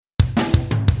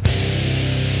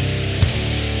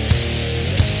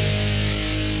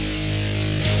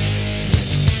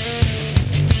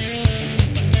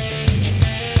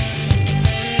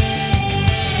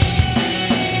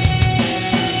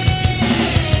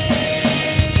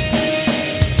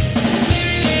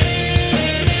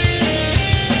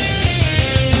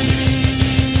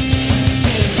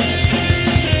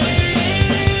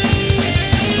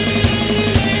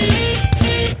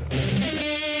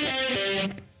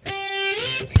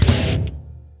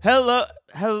Hello,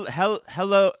 how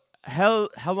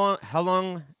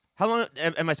long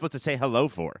am I supposed to say hello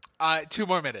for? 2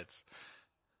 more minutes.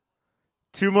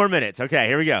 2 more minutes. Okay,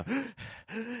 here we go.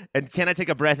 And can I take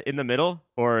a breath in the middle,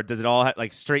 or does it all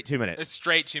straight 2 minutes? It's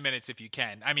straight 2 minutes if you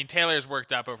can. I mean, Taylor's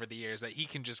worked up over the years that he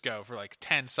can just go for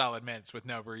 10 solid minutes with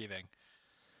no breathing.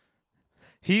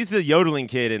 He's the yodeling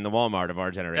kid in the Walmart of our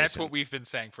generation. That's what we've been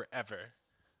saying forever.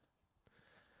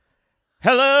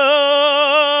 Hello,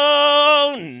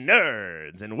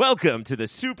 nerds, and welcome to the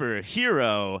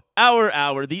Superhero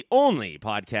Hour, the only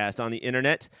podcast on the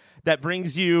internet that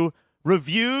brings you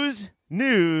reviews,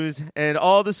 news, and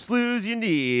all the slews you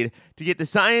need to get the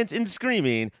science and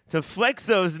screaming to flex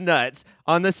those nuts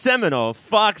on the seminal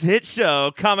Fox hit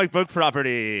show Comic Book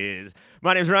Properties.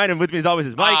 My name's Ryan, and with me as always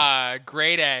is Mike.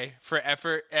 Grade A for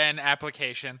effort and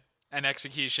application and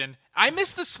execution. I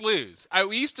miss the slews.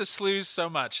 We used to slews so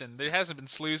much, and there hasn't been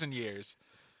slews in years.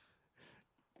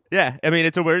 Yeah, I mean,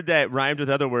 it's a word that rhymed with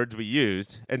other words we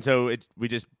used, and so we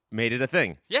just made it a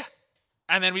thing. Yeah,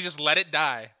 and then we just let it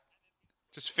die.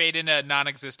 Just fade into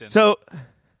non-existence. So,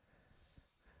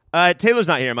 Taylor's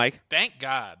not here, Mike. Thank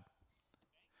God.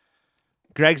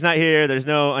 Greg's not here. There's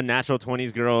no unnatural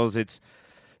 20s girls. It's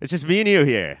just me and you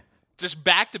here. Just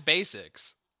back to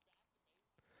basics.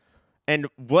 And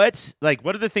what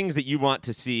are the things that you want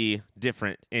to see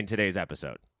different in today's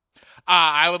episode?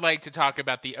 I would like to talk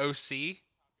about the OC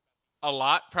a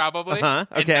lot, probably. Okay.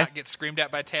 And not get screamed at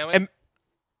by Taylor.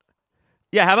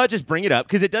 Yeah, how about just bring it up?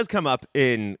 Because it does come up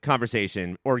in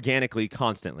conversation organically,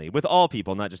 constantly, with all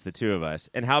people, not just the two of us.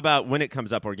 And how about when it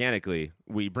comes up organically,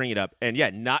 we bring it up and,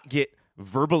 not get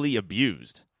verbally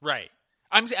abused. Right.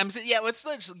 Let's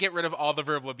just get rid of all the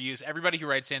verbal abuse. Everybody who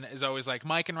writes in is always like,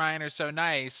 Mike and Ryan are so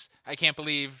nice. I can't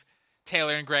believe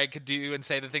Taylor and Greg could do and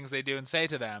say the things they do and say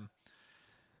to them.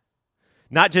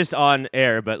 Not just on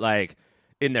air, but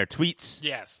in their tweets.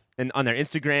 Yes. And on their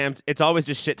Instagrams. It's always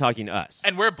just shit talking us.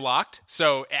 And we're blocked,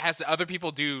 so it has to, other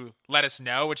people do let us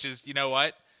know, which is, you know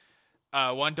what?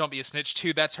 1, don't be a snitch.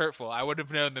 2, that's hurtful. I would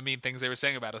have known the mean things they were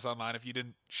saying about us online if you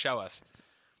didn't show us.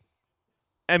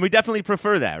 And we definitely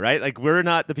prefer that, right? We're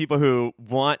not the people who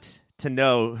want to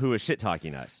know who is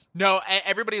shit-talking us. No,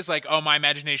 everybody's like, oh, my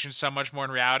imagination's so much more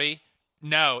in reality.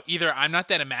 No, either I'm not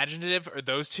that imaginative or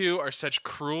those two are such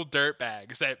cruel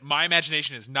dirtbags that my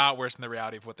imagination is not worse than the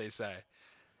reality of what they say.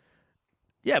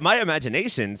 Yeah, my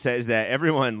imagination says that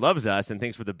everyone loves us and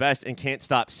thinks we're the best and can't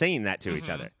stop saying that to each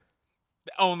other.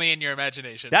 Only in your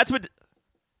imagination. That's what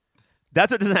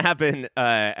doesn't happen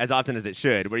as often as it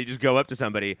should, where you just go up to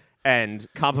somebody and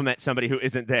compliment somebody who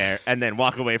isn't there and then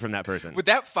walk away from that person. Would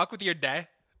that fuck with your day?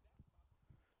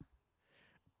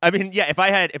 I mean, yeah, if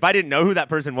I didn't know who that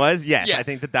person was, yes, yeah. I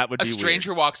think that would be weird. A stranger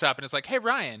weird. Walks up and is like, hey,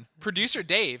 Ryan, producer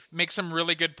Dave makes some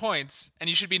really good points, and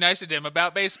you should be nice to him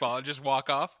about baseball, and just walk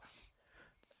off.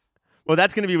 Well,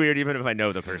 that's going to be weird even if I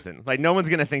know the person. No one's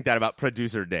going to think that about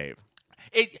producer Dave.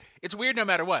 It's weird no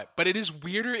matter what, but it is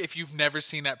weirder if you've never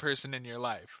seen that person in your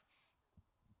life.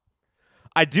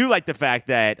 I do like the fact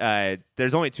that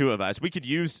there's only 2 of us. We could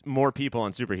use more people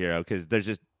on Superhero because there's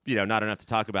just not enough to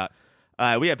talk about.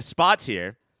 We have spots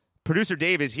here. Producer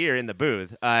Dave is here in the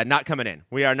booth, not coming in.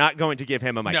 We are not going to give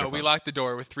him a microphone. No, we locked the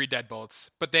door with 3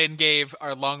 deadbolts, but then gave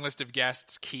our long list of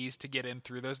guests keys to get in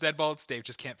through those deadbolts. Dave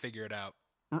just can't figure it out.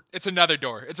 It's another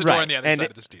door. It's a door on the other side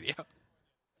of the studio.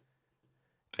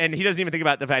 And he doesn't even think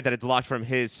about the fact that it's locked from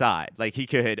his side. He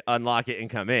could unlock it and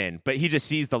come in, but he just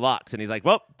sees the locks, and he's like,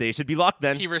 well, they should be locked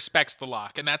then. He respects the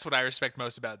lock, and that's what I respect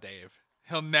most about Dave.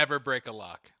 He'll never break a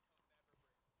lock.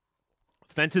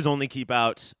 Fences only keep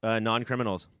out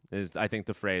non-criminals, is, I think,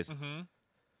 the phrase. Mm-hmm.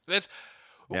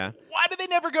 Yeah. Why do they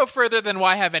never go further than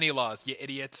why have any laws, you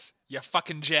idiots? You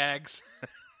fucking jags.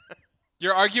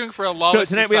 You're arguing for a lawless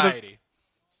society.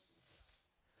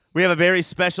 We have a very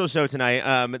special show tonight.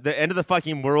 The end of the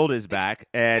fucking world is back,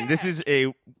 and this is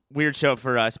a weird show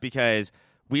for us because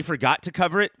we forgot to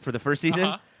cover it for the first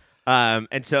season,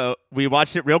 and so we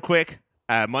watched it real quick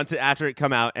months after it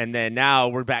come out, and then now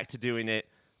we're back to doing it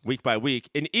week by week,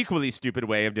 an equally stupid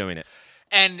way of doing it.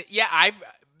 And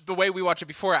the way we watched it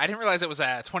before, I didn't realize it was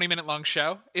a 20-minute long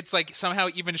show. It's somehow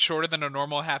even shorter than a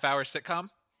normal half-hour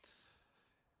sitcom.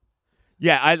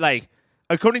 Yeah,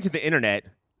 according to the internet,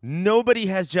 nobody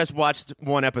has just watched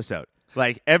one episode.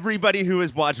 Everybody who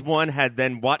has watched one had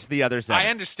then watched the other side. I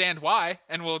understand why,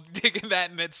 and we'll dig into that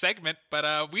in that segment,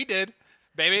 but we did.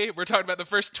 Baby, we're talking about the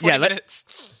first 20 minutes.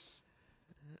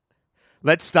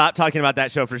 Let's stop talking about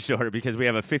that show for sure because we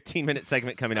have a 15-minute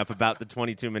segment coming up about the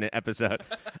 22-minute episode.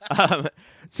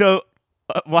 So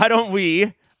why don't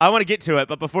we – I want to get to it,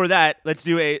 but before that, let's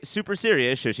do a super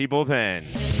serious Shushy Bullpen.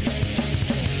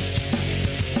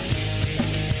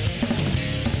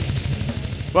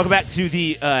 Welcome back to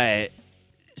the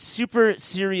super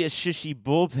serious shishy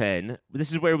bullpen.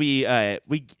 This is where we're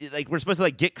supposed to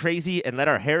like get crazy and let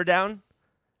our hair down.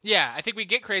 Yeah, I think we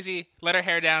get crazy, let our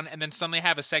hair down, and then suddenly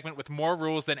have a segment with more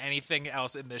rules than anything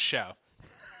else in this show.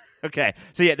 Okay,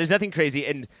 so yeah, there's nothing crazy,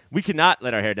 and we cannot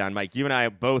let our hair down, Mike. You and I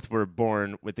both were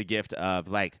born with the gift of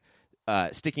like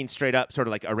sticking straight up, sort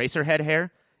of like Eraserhead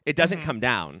hair. It doesn't come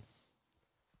down.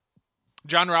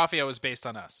 John Ralphio is based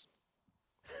on us.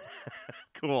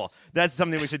 Cool. That's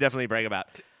something we should definitely brag about.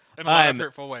 In a lot of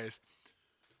hurtful ways.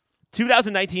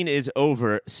 2019 is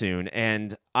over soon,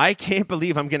 and I can't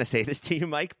believe I'm going to say this to you,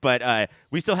 Mike, but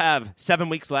we still have 7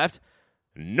 weeks left.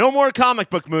 No more comic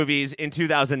book movies in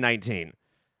 2019.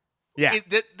 Yeah.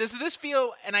 Does this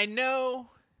feel, and I know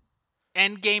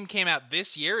Endgame came out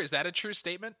this year, is that a true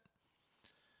statement?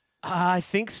 I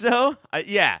think so.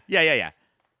 Yeah.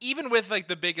 Even with like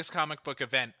the biggest comic book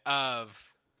event of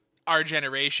our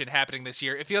generation happening this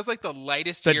year, it feels like the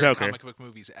lightest year of comic book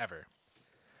movies ever.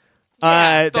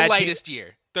 Yeah, the lightest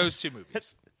year. Those two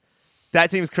movies. That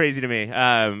seems crazy to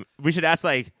me. We should ask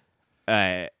like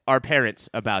our parents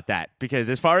about that, because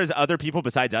as far as other people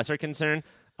besides us are concerned,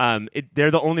 they're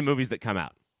the only movies that come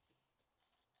out.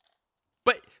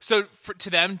 But so to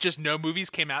them, just no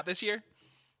movies came out this year?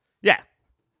 Yeah,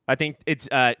 I think it's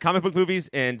comic book movies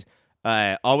and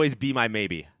Always Be My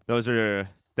Maybe. That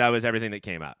was everything that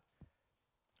came out.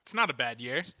 It's not a bad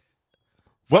year.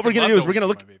 What we're going to do is we're going to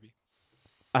look.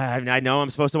 I know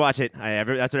I'm supposed to watch it.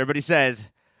 That's what everybody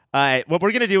says. What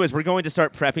we're going to do is we're going to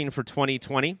start prepping for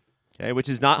 2020, okay, which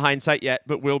is not hindsight yet,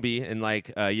 but will be in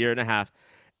like a year and a half.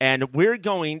 And we're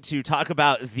going to talk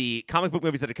about the comic book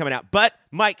movies that are coming out. But,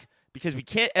 Mike, because we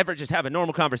can't ever just have a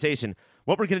normal conversation,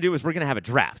 what we're going to do is we're going to have a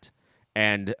draft.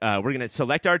 And we're going to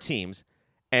select our teams.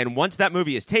 And once that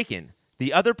movie is taken,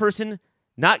 the other person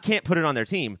can't put it on their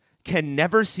team, can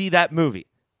never see that movie.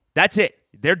 That's it.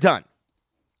 They're done.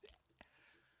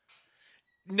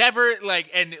 Never,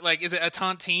 is it a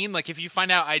tontine? Like, if you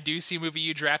find out I do see a movie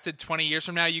you drafted 20 years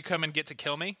from now, you come and get to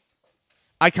kill me?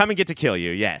 I come and get to kill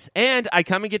you, yes. And I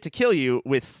come and get to kill you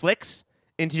with flicks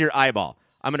into your eyeball.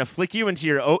 I'm going to flick you into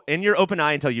your open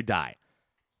eye until you die.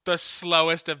 The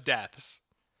slowest of deaths.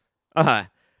 Uh-huh.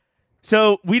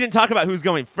 So we didn't talk about who's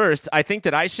going first. I think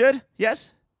that I should,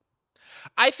 yes?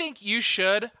 I think you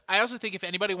should. I also think if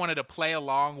anybody wanted to play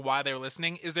along while they're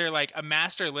listening, is there like a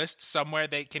master list somewhere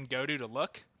they can go to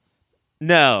look?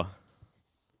 No.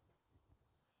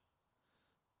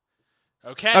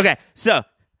 Okay. So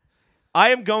I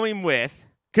am going with,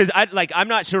 because I'm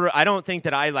not sure. I don't think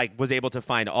that I was able to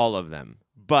find all of them,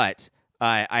 but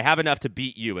I have enough to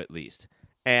beat you at least.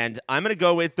 And I'm going to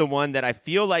go with the one that I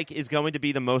feel like is going to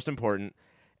be the most important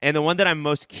and the one that I'm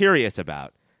most curious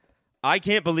about. I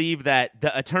can't believe that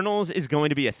the Eternals is going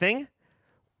to be a thing,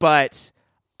 but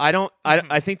I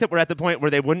think that we're at the point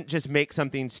where they wouldn't just make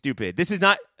something stupid. This is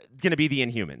not going to be the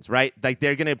Inhumans, right? Like,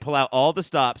 they're going to pull out all the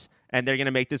stops and they're going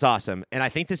to make this awesome. And I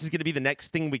think this is going to be the next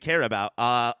thing we care about,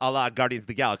 a la Guardians of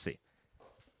the Galaxy.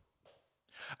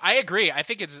 I agree. I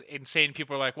think it's insane.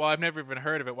 People are like, well, I've never even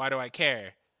heard of it. Why do I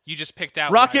care? You just picked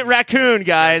out Rocket Raccoon,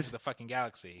 guys. The fucking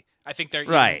galaxy. I think they're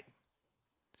right.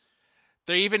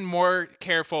 They're even more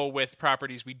careful with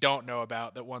properties we don't know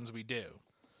about than ones we do.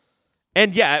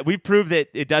 And yeah, we proved that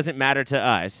it doesn't matter to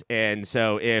us. And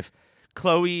so if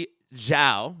Chloe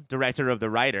Zhao, director of The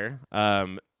Writer,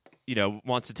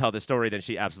 wants to tell the story, then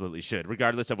she absolutely should,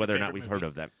 regardless of whether or not we've heard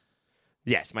of them.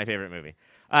 Yes, my favorite movie.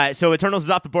 So Eternals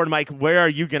is off the board, Mike. Where are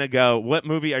you going to go? What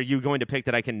movie are you going to pick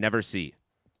that I can never see?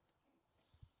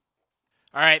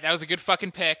 All right, that was a good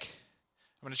fucking pick.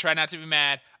 I'm going to try not to be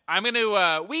mad. I'm going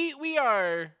to,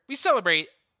 we celebrate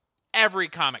every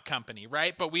comic company,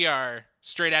 right? But we are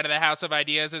straight out of the House of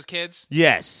Ideas as kids.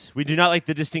 Yes, we do not like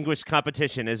the distinguished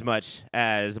competition as much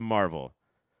as Marvel.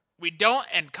 We don't,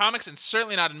 and comics, and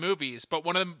certainly not in movies, but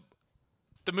one of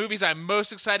the movies I'm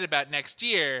most excited about next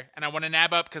year, and I want to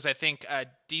nab up because I think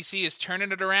DC is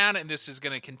turning it around, and this is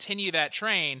going to continue that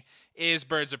train, is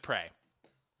Birds of Prey.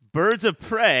 Birds of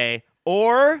Prey,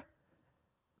 or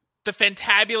the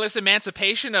fantabulous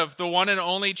emancipation of the one and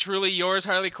only truly yours,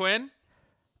 Harley Quinn.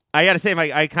 I got to say,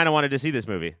 I kind of wanted to see this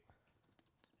movie.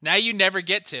 Now you never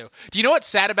get to. Do you know what's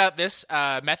sad about this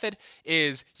method?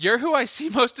 Is you're who I see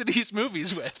most of these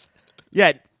movies with.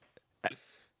 Yeah.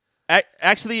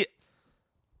 Actually,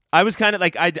 I was kind of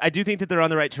like, I do think that they're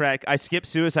on the right track. I skipped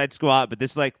Suicide Squad, but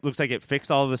this looks like it fixed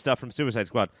all of the stuff from Suicide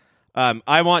Squad.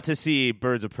 I want to see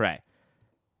Birds of Prey.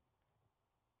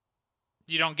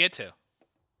 You don't get to.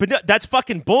 But no, that's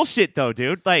fucking bullshit, though,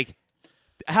 dude. Like,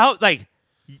 how, like,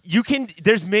 you can,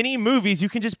 there's many movies, you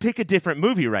can just pick a different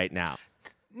movie right now.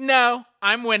 No,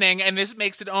 I'm winning, and this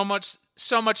makes it almost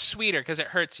so much sweeter because it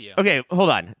hurts you. Okay, hold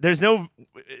on. There's no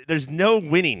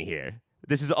winning here.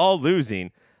 This is all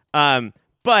losing.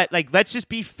 But like, let's just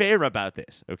be fair about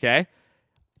this, okay?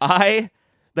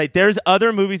 There's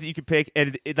other movies that you could pick,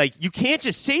 and you can't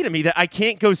just say to me that I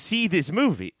can't go see this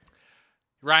movie.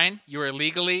 Ryan, you are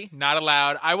legally not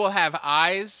allowed. I will have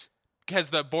eyes,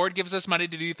 because the board gives us money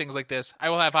to do things like this. I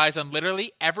will have eyes on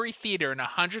literally every theater in a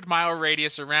 100-mile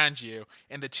radius around you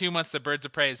in the 2 months that Birds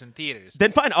of Prey is in theaters.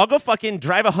 Then fine, I'll go fucking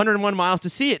drive 101 miles to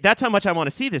see it. That's how much I want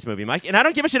to see this movie, Mike. And I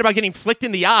don't give a shit about getting flicked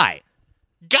in the eye.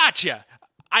 Gotcha.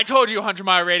 I told you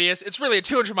 100-mile radius. It's really a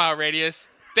 200-mile radius.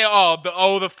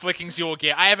 The flickings you will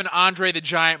get. I have an Andre the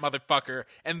Giant motherfucker,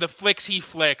 and the flicks he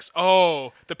flicks.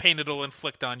 Oh, the pain it'll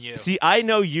inflict on you. See, I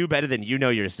know you better than you know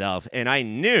yourself, and I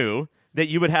knew that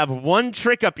you would have one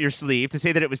trick up your sleeve to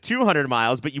say that it was 200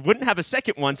 miles, but you wouldn't have a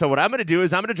second one. So what I'm going to do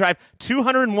is I'm going to drive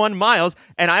 201 miles,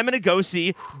 and I'm going to go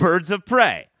see Birds of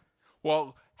Prey.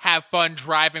 Well, have fun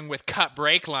driving with cut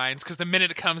brake lines, because the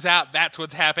minute it comes out, that's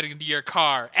what's happening to your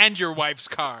car and your wife's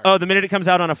car. Oh, the minute it comes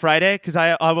out on a Friday? Because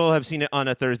I will have seen it on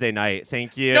a Thursday night.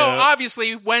 Thank you. No,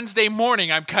 obviously, Wednesday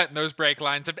morning I'm cutting those brake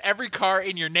lines of every car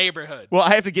in your neighborhood. Well,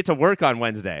 I have to get to work on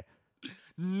Wednesday.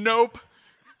 Nope.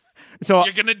 So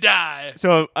you're going to die.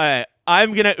 So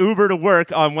I'm going to Uber to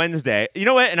work on Wednesday. You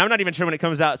know what? And I'm not even sure when it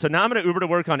comes out. So now I'm going to Uber to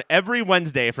work on every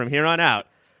Wednesday from here on out.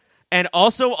 And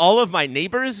also, all of my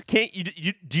neighbors,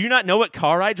 do you not know what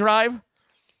car I drive?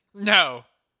 No.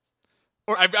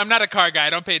 I'm not a car guy. I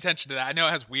don't pay attention to that. I know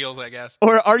it has wheels, I guess.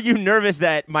 Or are you nervous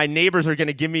that my neighbors are going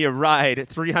to give me a ride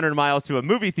 300 miles to a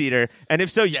movie theater? And if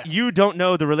so, yes. You don't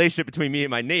know the relationship between me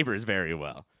and my neighbors very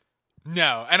well.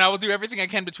 No, and I will do everything I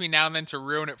can between now and then to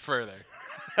ruin it further.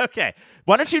 Okay.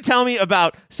 Why don't you tell me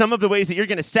about some of the ways that you're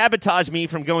going to sabotage me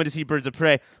from going to see Birds of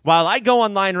Prey while I go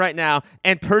online right now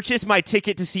and purchase my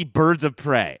ticket to see Birds of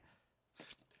Prey?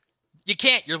 You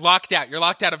can't. You're locked out. You're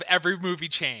locked out of every movie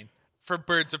chain for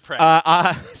Birds of Prey.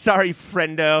 Sorry,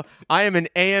 friendo. I am an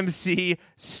AMC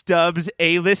Stubbs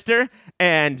A-lister,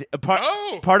 and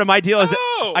part of my deal is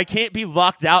that I can't be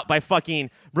locked out by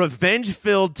fucking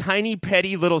revenge-filled, tiny,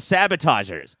 petty little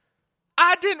sabotagers.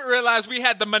 I didn't realize we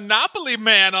had the Monopoly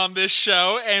Man on this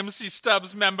show, AMC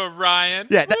Stubbs member Ryan.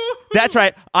 Yeah, that's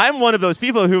right. I'm one of those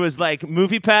people who is like,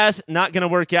 Movie Pass, not going to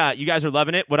work out. You guys are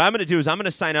loving it. What I'm going to do is I'm going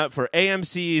to sign up for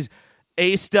AMC's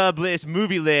A-Stub list,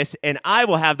 movie list, and I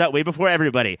will have that way before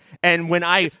everybody. And when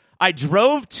I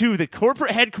drove to the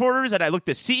corporate headquarters and I looked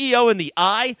the CEO in the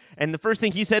eye, and the first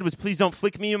thing he said was, please don't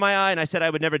flick me in my eye. And I said I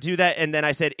would never do that. And then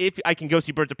I said, if I can go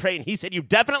see Birds of Prey. And he said, you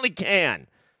definitely can.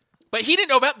 But he didn't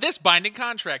know about this binding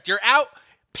contract. You're out.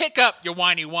 Pick up, you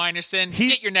whiny whinerson.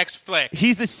 Get your next flick.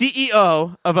 He's the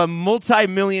CEO of a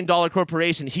multi-million-dollar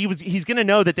corporation. He's going to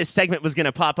know that this segment was going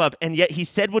to pop up, and yet he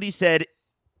said what he said,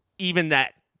 even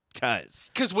that.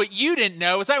 Because what you didn't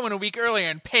know is I went a week earlier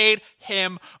and paid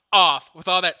him off with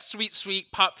all that sweet, sweet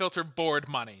pop filter board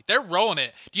money. They're rolling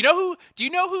it. Do you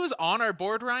know who's on our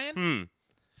board, Ryan?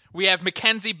 We have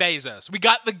Mackenzie Bezos. We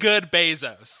got the good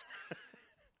Bezos.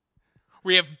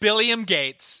 We have Billiam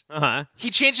Gates. Uh-huh. He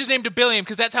changed his name to Billiam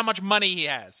because that's how much money he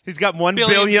has. He's got $1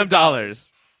 billion.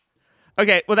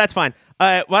 Okay, well, that's fine.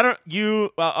 Why don't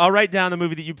you... I'll write down the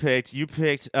movie that you picked. You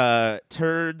picked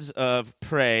Turds of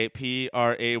Prey,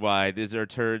 P-R-A-Y. These are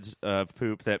turds of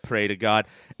poop that pray to God.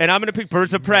 And I'm going to pick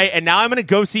Birds of Prey, and now I'm going to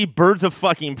go see Birds of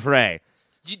fucking Prey.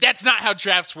 That's not how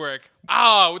drafts work.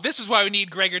 Oh, this is why we need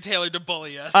Gregor Taylor to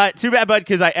bully us. Too bad, bud,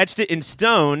 because I etched it in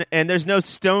stone, and there's no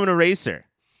stone eraser.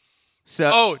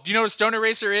 So, do you know what a stone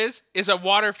eraser is? Is a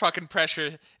water fucking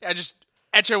pressure. I just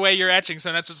etch away your etching,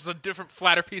 so that's just a different,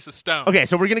 flatter piece of stone. Okay,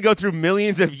 so we're going to go through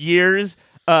millions of years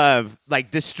of,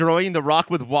 destroying the rock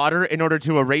with water in order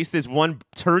to erase this one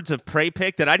Turds of Prey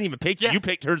pick that I didn't even pick. Yeah. You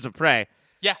picked Turds of Prey.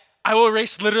 Yeah. I will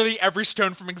erase literally every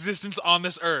stone from existence on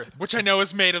this earth, which I know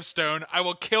is made of stone. I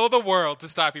will kill the world to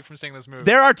stop you from seeing this movie.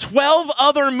 There are 12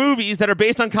 other movies that are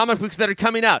based on comic books that are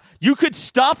coming out. You could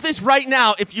stop this right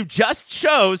now if you just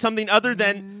chose something other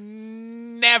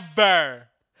than... Never.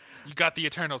 You got the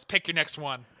Eternals. Pick your next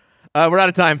one. We're out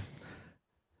of time.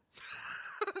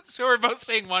 So we're both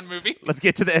saying one movie? Let's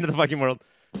get to the end of the fucking world.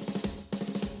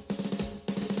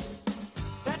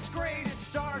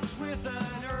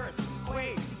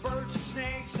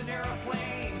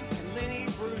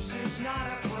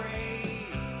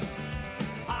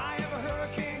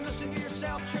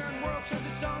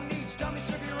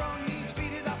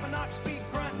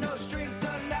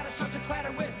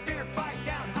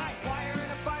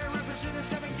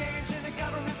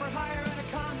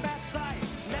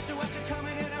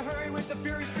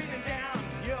 Fury's breathing down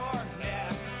your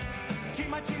neck.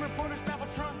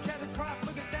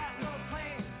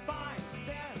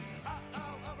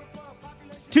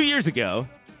 2 years ago,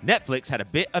 Netflix had a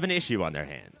bit of an issue on their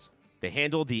hands. They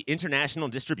handled the international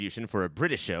distribution for a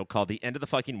British show called The End of the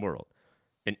Fucking World,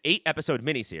 an 8-episode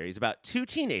miniseries about 2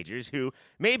 teenagers who,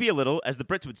 maybe a little, as the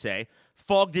Brits would say,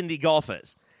 fogged in the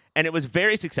golfers. And it was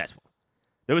very successful.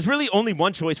 There was really only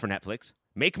one choice for Netflix: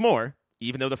 make more,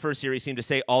 even though the first series seemed to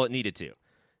say all it needed to.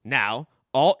 Now,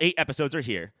 all 8 episodes are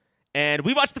here, and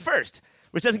we watched the first,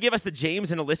 which doesn't give us the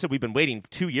James and Alyssa we've been waiting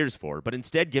 2 years for, but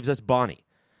instead gives us Bonnie,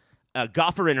 a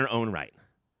golfer in her own right.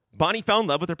 Bonnie fell in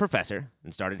love with her professor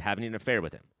and started having an affair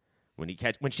with him.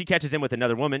 When she catches him with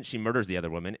another woman, she murders the other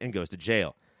woman and goes to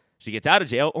jail. She gets out of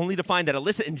jail only to find that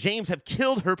Alyssa and James have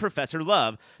killed her Professor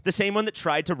Love, the same one that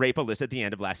tried to rape Alyssa at the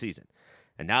end of last season.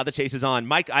 And now the chase is on.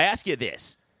 Mike, I ask you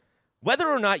this. Whether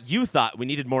or not you thought we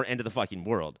needed more End of the Fucking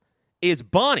World, is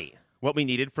Bonnie what we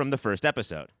needed from the first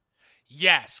episode?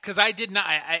 Yes, because I did not.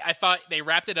 I thought they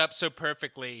wrapped it up so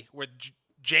perfectly with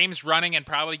James running and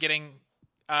probably getting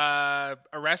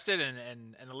arrested,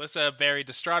 and Alyssa very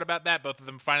distraught about that. Both of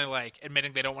them finally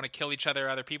admitting they don't want to kill each other or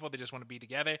other people. They just want to be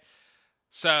together.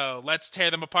 So let's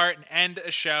tear them apart and end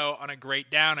a show on a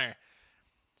great downer.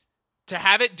 To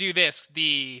have it do this,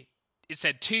 it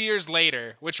said 2 years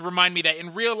later, which remind me that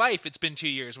in real life it's been 2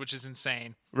 years, which is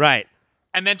insane. Right.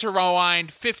 And then to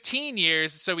rewind 15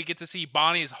 years so we get to see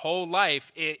Bonnie's whole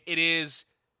life, it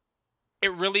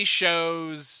really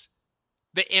shows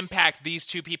the impact these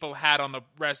two people had on the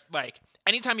rest.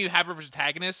 Anytime you have a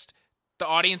protagonist, the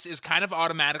audience is kind of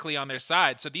automatically on their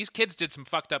side. So these kids did some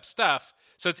fucked up stuff.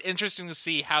 So it's interesting to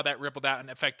see how that rippled out and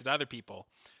affected other people.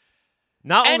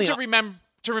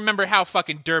 To remember how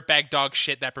fucking dirtbag dog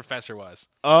shit that professor was.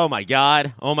 Oh my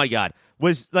god.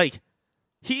 Was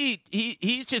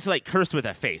he's just cursed with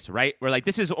a face, right? Where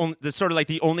this is sort of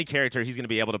the only character he's going to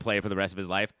be able to play for the rest of his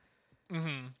life.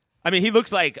 Mm-hmm. I mean, he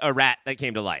looks like a rat that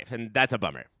came to life, and that's a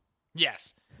bummer.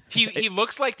 Yes. He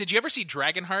looks like, did you ever see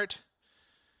Dragonheart?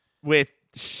 With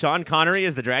Sean Connery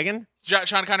as the dragon?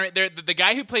 Sean Connery, the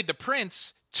guy who played the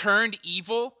prince turned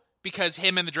evil because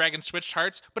him and the dragon switched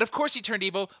hearts. But of course he turned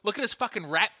evil. Look at his fucking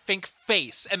rat fink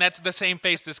face. And that's the same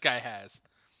face this guy has.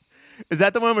 Is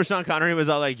that the one where Sean Connery was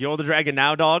all like, "You're the dragon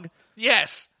now, dog"?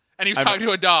 Yes. And he was talking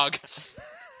to a dog.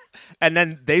 And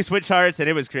then they switched hearts, and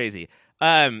it was crazy.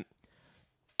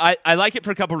 I like it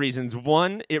for a couple reasons.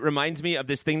 One, it reminds me of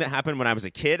this thing that happened when I was a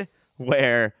kid,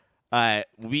 where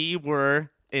we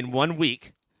were, in 1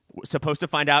 week, supposed to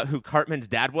find out who Cartman's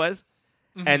dad was.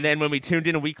 Mm-hmm. And then when we tuned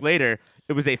in a week later,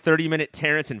 it was a 30-minute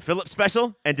Terrence and Phillip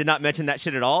special and did not mention that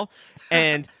shit at all.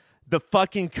 And the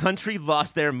fucking country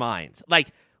lost their minds.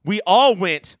 We all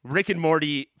went Rick and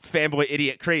Morty fanboy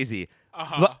idiot crazy.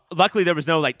 Uh-huh. Luckily, there was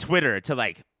no Twitter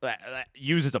to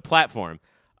use as a platform.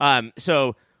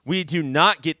 So we do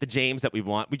not get the James that we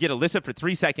want. We get Alyssa for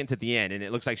 3 seconds at the end, and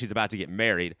it looks like she's about to get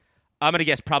married. I'm going to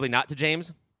guess probably not to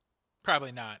James.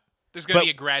 Probably not. There's going to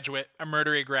be a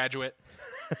murdery graduate.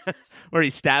 Where he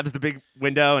stabs the big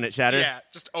window and it shatters? Yeah,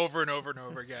 just over and over and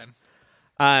over again.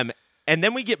 And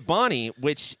then we get Bonnie,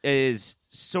 which is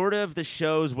sort of the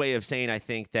show's way of saying, I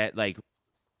think, that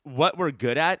what we're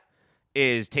good at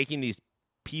is taking these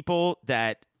people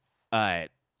that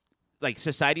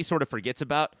society sort of forgets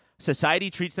about. Society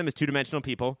treats them as two-dimensional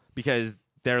people because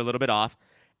they're a little bit off,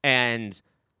 and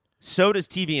so does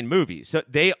TV and movies. So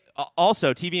they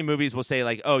also, TV and movies will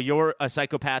say oh, you're a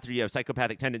psychopath or you have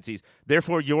psychopathic tendencies,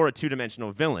 therefore you're a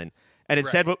two-dimensional villain. And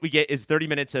instead what we get is 30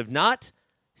 minutes of not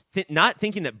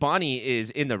thinking that Bonnie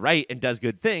is in the right and does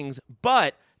good things,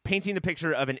 but painting the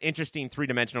picture of an interesting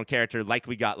three-dimensional character like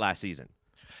we got last season.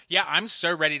 Yeah, I'm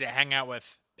so ready to hang out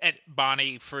with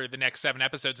Bonnie for the next 7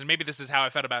 episodes. And maybe this is how I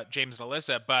felt about James and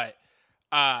Alyssa, but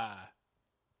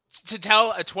to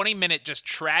tell a 20-minute just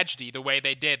tragedy the way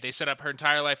they did, they set up her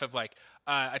entire life of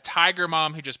a tiger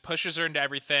mom who just pushes her into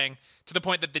everything to the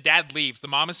point that the dad leaves. The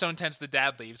mom is so intense the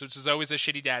dad leaves, which is always a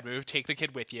shitty dad move. Take the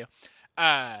kid with you.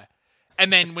 And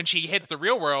then when she hits the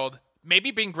real world, maybe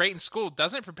being great in school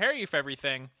doesn't prepare you for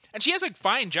everything. And she has a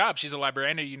fine job. She's a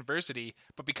librarian at a university,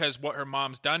 but because what her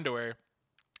mom's done to her,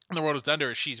 and the world has done to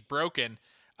her, she's broken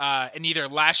and either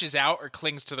lashes out or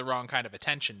clings to the wrong kind of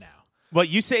attention now. Well,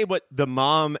 you say what the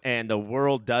mom and the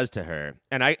world does to her,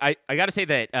 and I got to say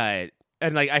that,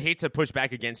 and I hate to push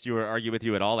back against you or argue with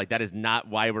you at all. That is not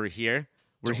why we're here.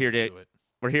 We're here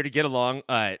to get along,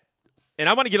 and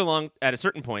I want to get along at a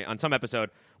certain point on some episode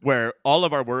where all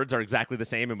of our words are exactly the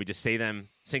same and we just say them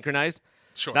synchronized.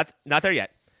 Sure, not there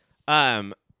yet.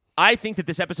 I think that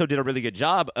this episode did a really good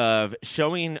job of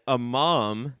showing a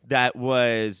mom that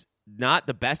was not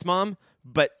the best mom,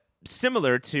 but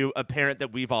similar to a parent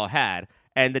that we've all had,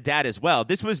 and the dad as well.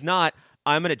 This was not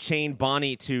I'm going to chain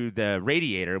Bonnie to the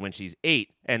radiator when she's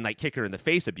 8 and like kick her in the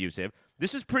face abusive.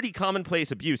 This is pretty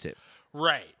commonplace abusive.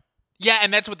 Right. Yeah,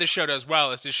 and that's what the show does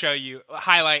well, is to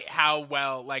highlight how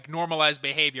well like normalized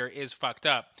behavior is fucked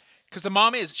up. Because the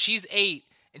mom she's 8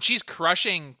 and she's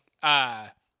crushing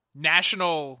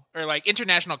national or like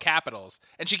international capitals,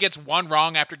 and she gets one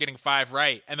wrong after getting 5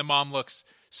 right, and the mom looks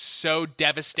so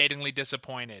devastatingly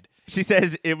disappointed. She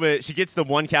says she gets the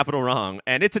one capital wrong,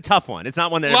 and it's a tough one. It's not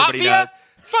one that everybody knows.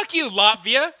 Fuck you,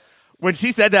 Latvia. When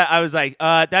she said that, I was like,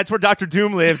 that's where Dr.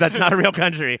 Doom lives. That's not a real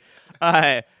country.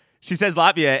 She says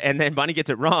Latvia, and then Bonnie gets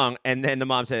it wrong, and then the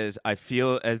mom says, I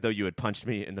feel as though you had punched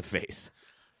me in the face.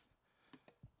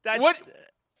 What?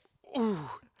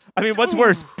 I mean, what's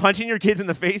worse, punching your kids in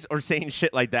the face or saying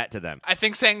shit like that to them? I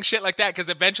think saying shit like that, because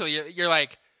eventually you're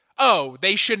like, oh,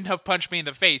 they shouldn't have punched me in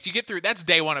the face. You get through, that's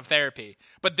day one of therapy.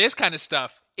 But this kind of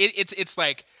stuff, it's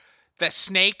like the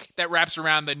snake that wraps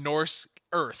around the Norse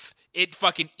earth. It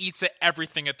fucking eats at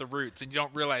everything at the roots, and you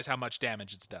don't realize how much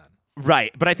damage it's done.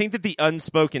 Right, but I think that the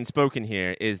spoken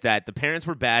here is that the parents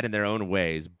were bad in their own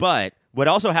ways. But what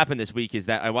also happened this week is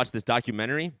that I watched this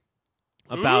documentary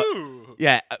about... Ooh.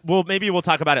 Yeah, well, maybe we'll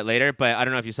talk about it later, but I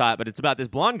don't know if you saw it, but it's about this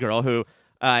blonde girl who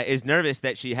is nervous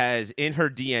that she has in her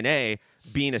DNA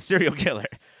being a serial killer.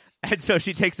 And so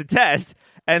she takes a test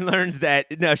and learns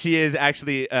that, no, she is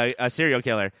actually a serial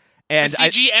killer. And the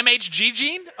CGMHG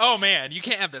gene? Oh, man, you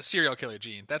can't have the serial killer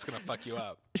gene. That's going to fuck you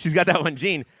up. She's got that one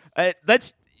gene.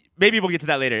 Maybe we'll get to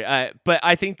that later. But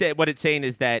I think that what it's saying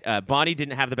is that Bonnie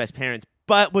didn't have the best parents,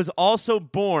 but was also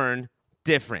born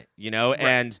different, right.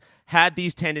 And had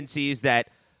these tendencies that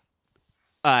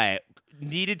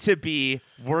needed to be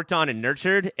worked on and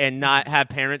nurtured, and not have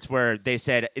parents where they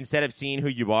said, instead of seeing who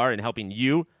you are and helping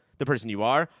you, the person you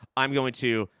are, I'm going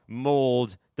to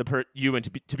mold you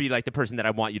into to be like the person that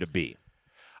I want you to be.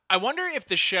 I wonder if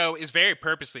the show is very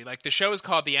purposely, like the show is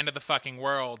called The End of the Fucking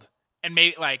World, and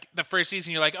maybe like the first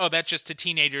season you're like, oh, that's just to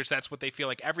teenagers, that's what they feel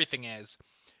like everything is.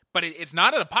 But it's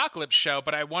not an apocalypse show,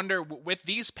 but I wonder with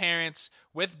these parents,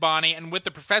 with Bonnie, and with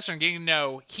the professor, and getting to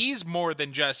know he's more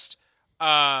than just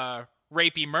a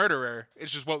rapey murderer.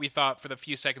 It's just what we thought for the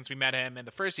few seconds we met him in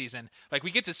the first season. Like,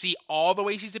 we get to see all the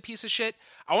ways he's a piece of shit.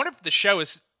 I wonder if the show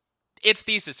is... Its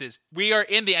thesis is, we are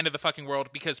in the end of the fucking world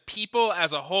because people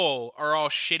as a whole are all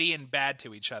shitty and bad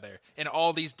to each other in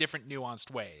all these different nuanced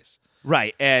ways.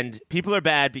 Right, and people are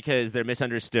bad because they're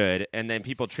misunderstood, and then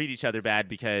people treat each other bad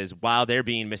because while they're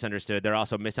being misunderstood, they're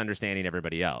also misunderstanding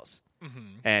everybody else.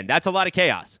 Mm-hmm. And that's a lot of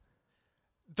chaos.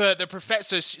 The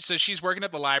professor, so she's working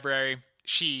at the library.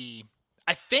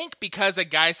 I think because a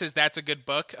guy says that's a good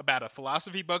book about a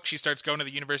philosophy book, she starts going to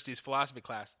the university's philosophy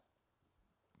class.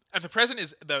 And the president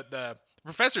is the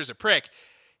professor is a prick.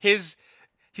 He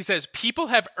says, people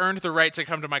have earned the right to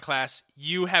come to my class.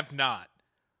 You have not.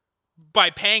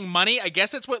 By paying money, I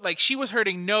guess that's what, like, she was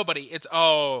hurting nobody. It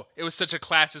was such a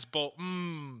classist bull.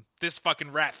 This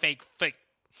fucking rat fake.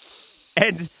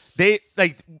 And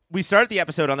we start the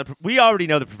episode we already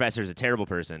know the professor is a terrible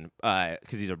person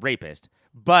because he's a rapist.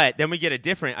 But then we get a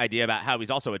different idea about how he's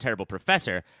also a terrible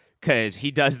professor because he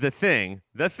does the thing,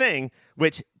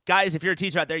 which, guys, if you're a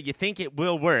teacher out there, you think it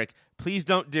will work, please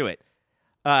don't do it.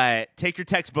 Take your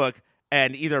textbook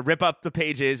and either rip up the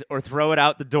pages or throw it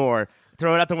out the door,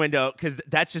 throw it out the window, because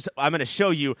that's just, I'm going to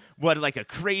show you what like a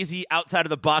crazy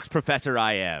outside-of-the-box professor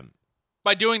I am.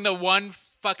 By doing the one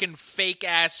fucking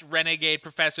fake-ass renegade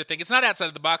professor thing. It's not outside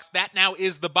of the box. That now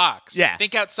is the box. Yeah.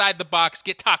 Think outside the box.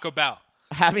 Get Taco Bell.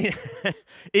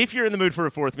 If you're in the mood for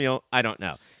a fourth meal, I don't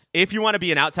know. If you want to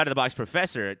be an outside-of-the-box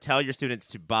professor, tell your students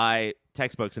to buy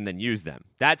textbooks and then use them.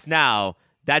 That's now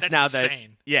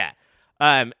insane. Yeah.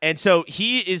 And so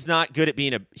he is not good at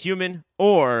being a human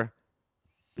or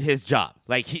his job.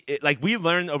 Like we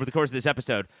learned over the course of this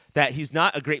episode that he's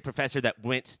not a great professor that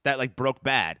broke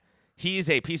bad. He's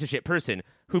a piece of shit person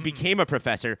who became a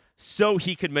professor so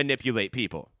he could manipulate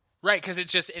people. Right, because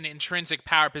it's just an intrinsic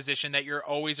power position that you're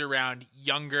always around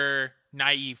younger,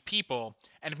 naive people.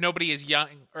 And if nobody is young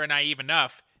or naive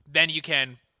enough, then you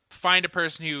can find a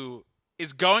person who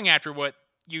is going after what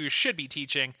you should be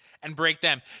teaching and break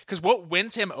them. Because what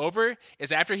wins him over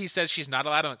is after he says she's not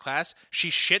allowed in the class, she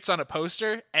shits on a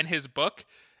poster and his book,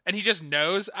 and he just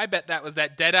knows, I bet that was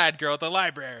that dead-eyed girl at the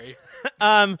library.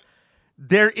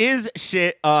 There is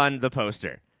shit on the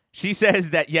poster. She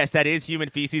says that, yes, that is human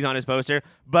feces on his poster,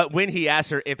 but when he asks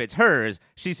her if it's hers,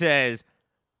 she says,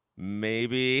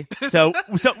 maybe. So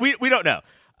we don't know.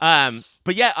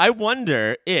 But yeah, I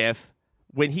wonder if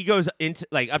when he goes into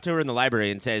up to her in the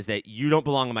library and says that you don't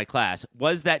belong in my class,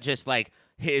 was that just like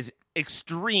his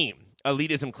extreme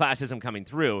elitism, classism coming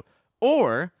through,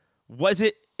 or was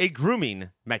it a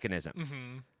grooming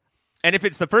mechanism. And if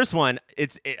it's the first one,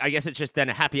 I guess it's just then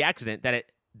a happy accident that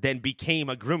it then became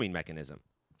a grooming mechanism.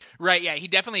 Right, yeah. He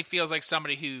definitely feels like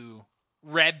somebody who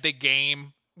read the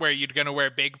game where you're going to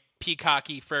wear big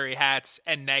peacocky furry hats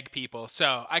and neg people.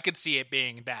 So I could see it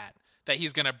being that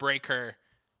he's going to break her.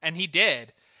 And he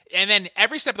did. And then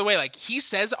every step of the way, like, he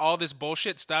says all this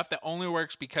bullshit stuff that only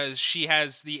works because she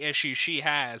has the issue she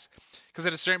has. Because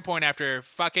at a certain point after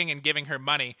fucking and giving her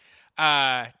money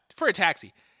for a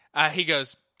taxi, he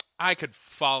goes, I could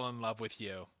fall in love with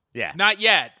you. Yeah. Not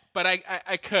yet, but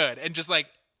I could. And just like,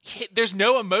 there's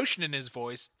no emotion in his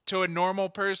voice to a normal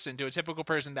person, to a typical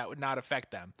person that would not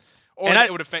affect them. Or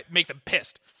it would make them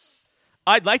pissed.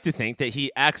 I'd like to think that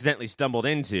he accidentally stumbled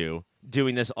into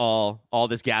doing this all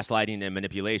this gaslighting and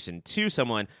manipulation to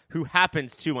someone who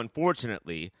happens to,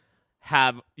 unfortunately,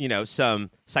 have, some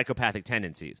psychopathic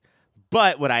tendencies.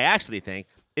 But what I actually think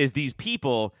is these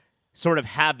people sort of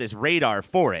have this radar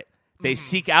for it. They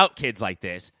seek out kids like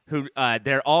this who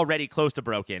they're already close to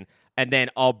broken, and then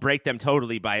I'll break them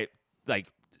totally by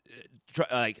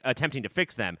attempting to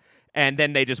fix them, and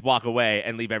then they just walk away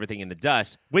and leave everything in the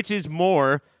dust, which is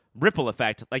more ripple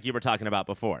effect, like you were talking about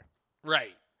before.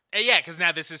 Right. And yeah, because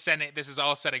now this is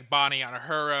all setting Bonnie on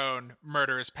her own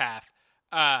murderous path.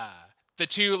 The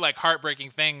two like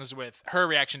heartbreaking things with her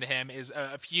reaction to him is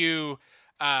a few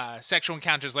sexual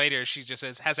encounters later, she just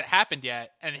says, has it happened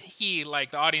yet? And he,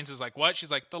 like, the audience is like, what?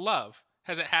 She's like, the love.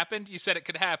 Has it happened? You said it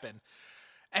could happen.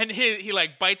 And he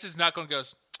like bites his knuckle and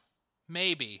goes,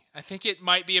 maybe. I think it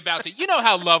might be about to. You know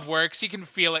how love works. You can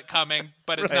feel it coming,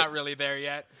 but it's not really there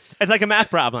yet. It's like a math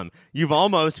problem. You've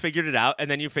almost figured it out, and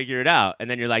then you figure it out, and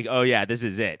then you're like, oh yeah, this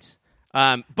is it.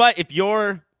 But if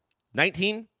you're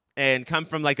 19 and come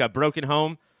from like a broken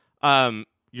home,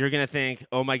 you're going to think,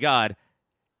 oh my God,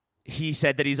 he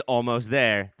said that he's almost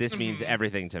there. This means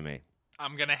everything to me.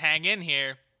 I'm going to hang in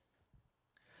here.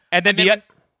 And then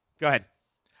go ahead.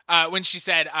 When she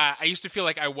said, I used to feel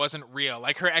like I wasn't real,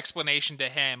 like her explanation to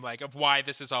him, like of why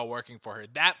this is all working for her.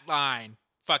 That line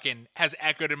fucking has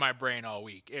echoed in my brain all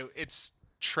week. It's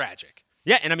tragic.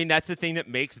 Yeah, and I mean, that's the thing that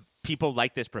makes people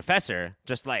like this professor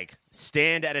just like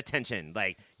stand at attention.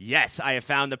 Like, yes, I have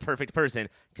found the perfect person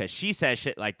because she says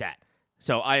shit like that.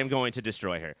 So I am going to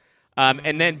destroy her.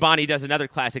 And then Bonnie does another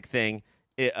classic thing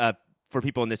for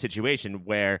people in this situation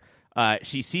where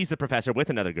she sees the professor with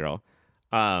another girl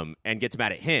and gets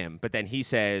mad at him. But then he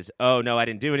says, oh, no, I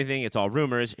didn't do anything. It's all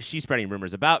rumors. She's spreading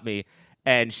rumors about me.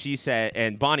 And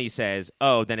and Bonnie says,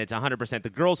 oh, then it's 100% the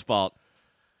girl's fault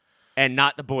and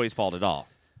not the boy's fault at all.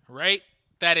 Right?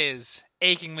 That is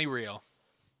achingly real.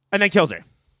 And then kills her.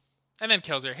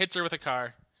 Hits her with a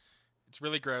car. It's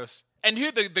really gross. And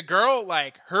who the girl,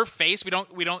 like, her face, we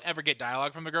don't ever get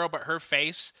dialogue from the girl, but her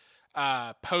face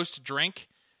post drink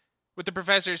with the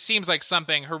professor seems like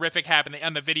something horrific happened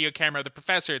on the video camera of the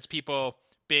professor. It's people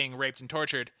being raped and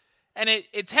tortured. And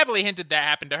it's heavily hinted that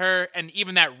happened to her, and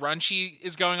even that run she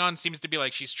is going on seems to be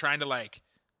like she's trying to like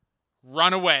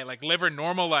run away, like live her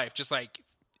normal life, just like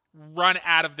run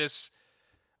out of this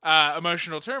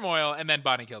emotional turmoil, and then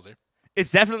Bonnie kills her.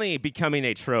 It's definitely becoming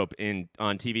a trope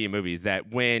on TV and movies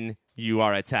that when you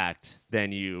are attacked,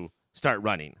 then you start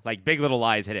running. Like Big Little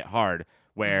Lies hit it hard,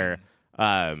 where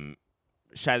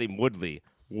Shailene Woodley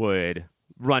would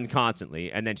run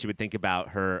constantly, and then she would think about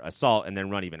her assault and then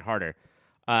run even harder.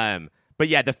 But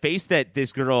yeah, the face that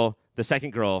this girl, the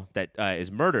second girl that is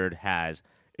murdered, has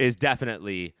is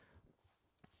definitely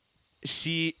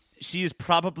she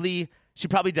probably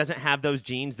doesn't have those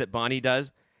genes that Bonnie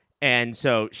does. And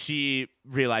so she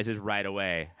realizes right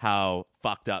away how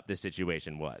fucked up this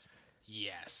situation was.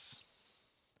 Yes.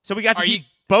 So we got to see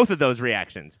both of those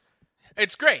reactions.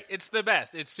 It's great. It's the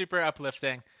best. It's super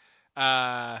uplifting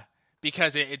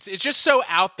because it's just so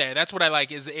out there. That's what I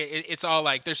like. Is it's all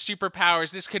like there's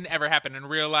superpowers. This couldn't ever happen in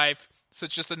real life. So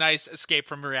it's just a nice escape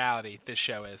from reality. This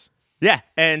show is. Yeah,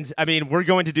 and I mean, we're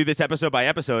going to do this episode by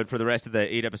episode for the rest of the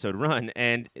 8-episode run,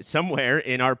 and somewhere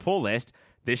in our pull list,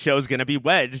 this show's going to be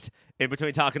wedged in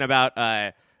between talking about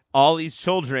all these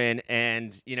children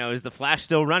and, is the Flash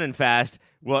still running fast?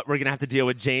 Well, we're going to have to deal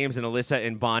with James and Alyssa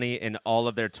and Bonnie and all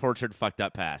of their tortured, fucked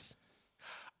up past.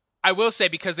 I will say,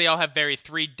 because they all have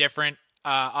three different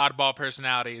oddball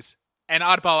personalities, and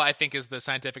oddball, I think, is the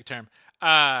scientific term,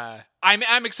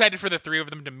 I'm excited for the three of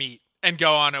them to meet and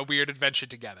go on a weird adventure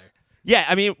together. Yeah,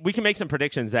 I mean, we can make some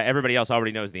predictions that everybody else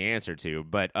already knows the answer to,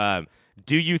 but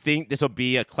do you think this will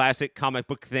be a classic comic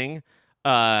book thing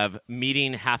of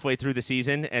meeting halfway through the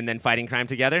season and then fighting crime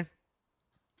together?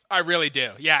 I really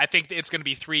do. Yeah, I think it's going to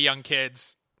be three young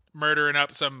kids murdering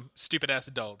up some stupid-ass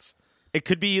adults. It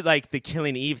could be like the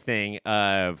Killing Eve thing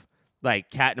of like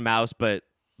cat and mouse, but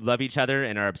love each other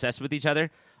and are obsessed with each other.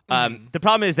 The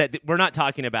problem is that we're not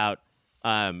talking about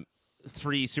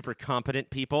 3 super competent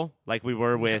people like we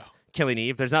were with Killing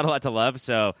Eve. There's not a lot to love,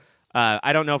 so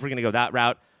I don't know if we're going to go that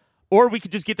route. Or we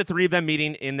could just get the 3 of them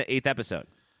meeting in the 8th episode.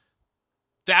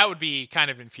 That would be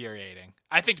kind of infuriating.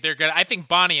 I think they're good. I think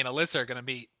Bonnie and Alyssa are going to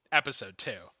meet episode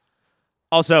 2.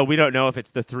 Also, we don't know if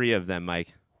it's the 3 of them,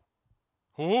 Mike.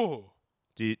 Ooh.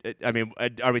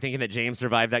 Are we thinking that James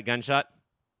survived that gunshot?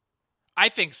 I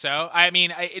think so. I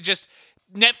mean, it just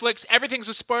Netflix. Everything's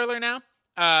a spoiler now,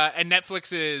 and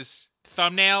Netflix's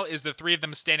thumbnail is the 3 of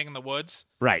them standing in the woods.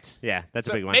 Right. Yeah, that's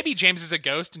a big one. Maybe James is a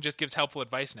ghost and just gives helpful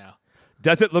advice now.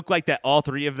 Does it look like that all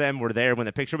 3 of them were there when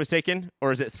the picture was taken,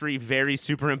 or is it 3 very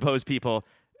superimposed people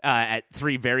at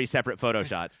 3 very separate photo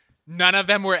shots? None of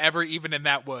them were ever even in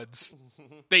that woods.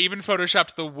 They even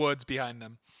photoshopped the woods behind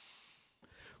them.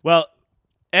 Well,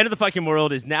 End of the Fucking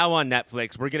World is now on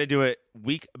Netflix. We're going to do it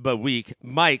week by week.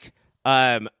 Mike,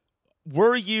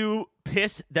 were you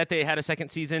pissed that they had a second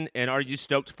season, and are you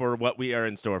stoked for what we are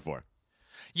in store for?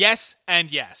 Yes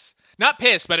and yes. Not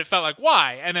pissed, but it felt like,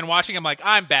 why? And then watching them, like,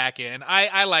 I'm back in.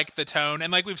 I like the tone.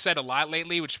 And like we've said a lot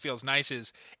lately, which feels nice,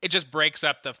 is it just breaks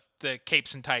up the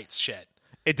capes and tights shit.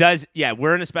 It does. Yeah,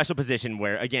 we're in a special position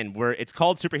where, again, it's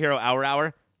called Superhero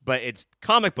Hour, but it's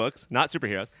comic books, not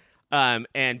superheroes.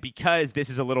 And because this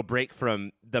is a little break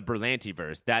from the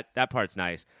Berlanti-verse, that part's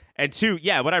nice. And 2,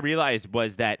 yeah, what I realized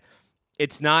was that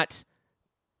it's not...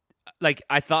 Like,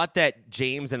 I thought that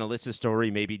James and Alyssa's story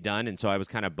may be done, and so I was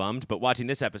kind of bummed. But watching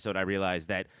this episode, I realized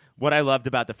that what I loved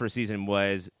about the first season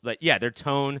was, like, yeah, their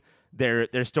tone, their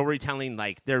storytelling,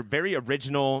 like, their very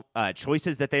original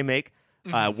choices that they make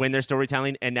when they're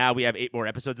storytelling. And now we have 8 more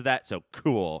episodes of that, so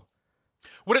cool.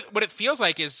 What it feels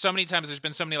like is so many times there's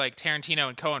been so many, like, Tarantino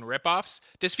and Coen ripoffs.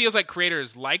 This feels like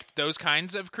creators liked those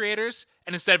kinds of creators,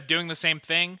 and instead of doing the same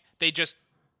thing, they just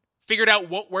figured out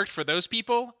what worked for those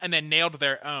people and then nailed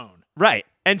their own. Right.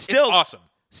 And still it's awesome.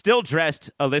 Still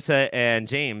dressed Alyssa and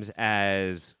James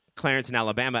as Clarence and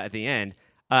Alabama at the end.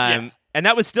 And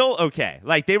that was still okay.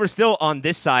 Like, they were still on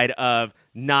this side of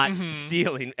not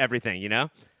stealing everything, you know?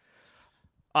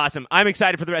 Awesome. I'm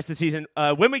excited for the rest of the season.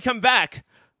 When we come back,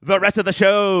 the rest of the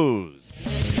shows.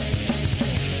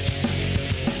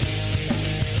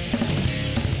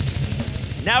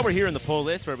 Now we're here in the poll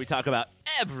list where we talk about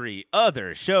every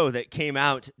other show that came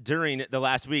out during the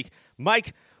last week.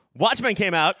 Mike, Watchmen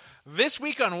came out. This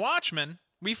week on Watchmen,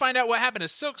 we find out what happened to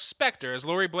Silk Spectre as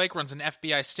Laurie Blake runs an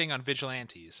FBI sting on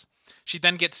vigilantes. She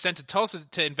then gets sent to Tulsa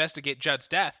to investigate Judd's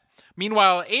death.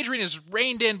 Meanwhile, Adrian is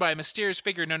reined in by a mysterious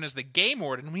figure known as the Game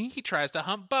Warden when he tries to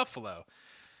hunt Buffalo.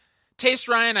 Taste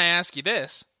Ryan, I ask you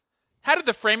this. How did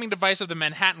the framing device of the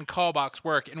Manhattan call box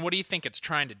work, and what do you think it's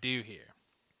trying to do here?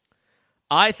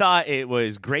 I thought it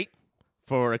was great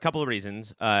for a couple of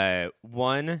reasons.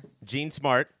 One, Jean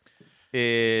Smart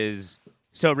is...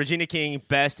 So Regina King,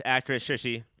 Best Actress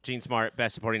Shushi. Jean Smart,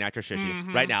 Best Supporting Actress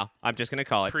Shushi. Right now. I'm just going to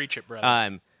call it. Preach it,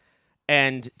 brother.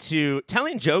 And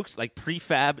telling jokes, like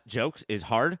prefab jokes, is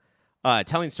hard.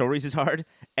 Telling stories is hard.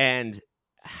 And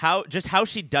how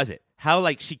she does it. How,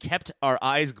 like, she kept our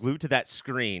eyes glued to that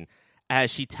screen as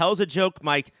she tells a joke,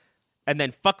 Mike, and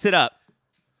then fucks it up.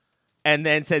 And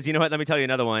then says, you know what, let me tell you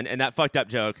another one. And that fucked up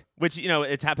joke, which, you know,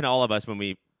 it's happened to all of us when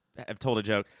we have told a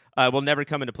joke, will never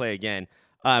come into play again.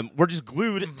 We're just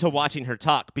glued to watching her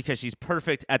talk because she's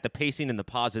perfect at the pacing and the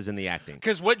pauses and the acting.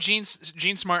 Because what Jean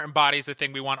Smart embodies the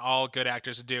thing we want all good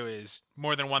actors to do is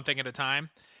more than one thing at a time.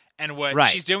 And what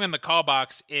she's doing in the call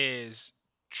box is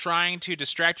trying to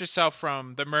distract herself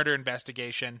from the murder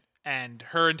investigation and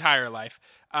her entire life.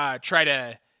 Try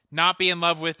to not be in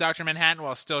love with Dr. Manhattan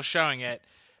while still showing it.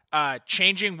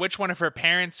 Changing which one of her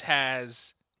parents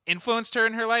has influenced her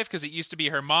in her life, because it used to be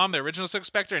her mom, the original Silk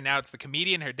Spectre, and now it's the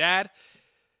comedian, her dad.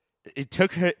 It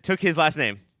took his last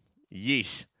name.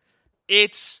 Yeesh.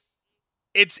 It's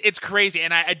crazy,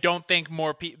 and I don't think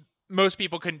most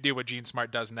people couldn't do what Jean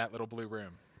Smart does in that little blue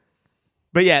room.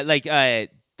 But yeah, like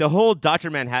the whole Dr.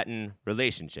 Manhattan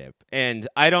relationship, and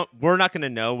we're not going to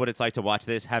know what it's like to watch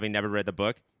this having never read the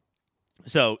book.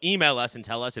 So email us and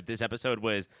tell us if this episode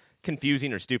was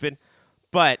confusing or stupid.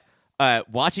 But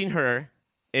watching her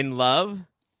in love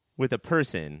with a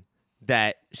person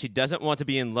that she doesn't want to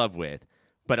be in love with,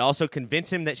 but also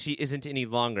convince him that she isn't any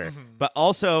longer, but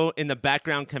also in the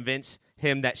background convince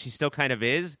him that she still kind of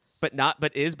is, but not,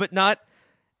 but is, but not,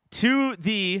 to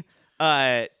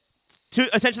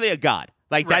essentially a god.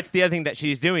 Like, that's the other thing that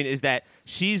she's doing, is that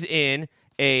she's in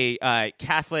a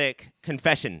Catholic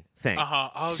confession thing.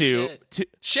 Oh, to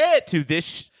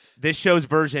this show's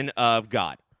version of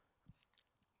God.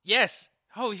 Yes.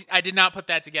 I did not put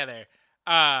that together.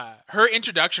 Her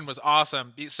introduction was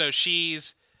awesome. So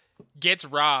gets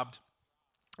robbed.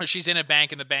 Or she's in a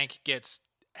bank and the bank gets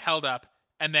held up.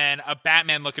 And then a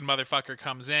Batman-looking motherfucker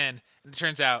comes in. And it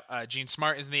turns out Jean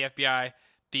Smart is in the FBI.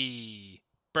 The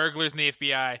burglar's in the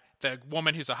FBI. The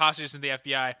woman who's a hostage is in the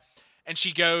FBI. And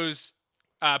she goes...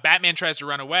 Batman tries to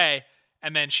run away.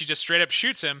 And then she just straight up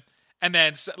shoots him. And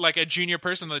then, like, a junior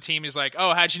person on the team is like,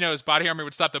 oh, how'd you know his body armor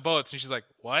would stop the bullets? And she's like,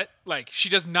 what? Like, she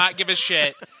does not give a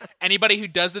shit. Anybody who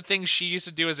does the things she used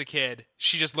to do as a kid,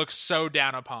 she just looks so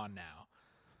down upon now.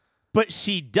 But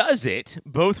she does it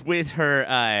both with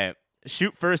her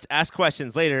shoot first, ask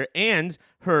questions later, and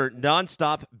her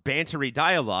nonstop bantery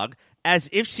dialogue as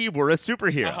if she were a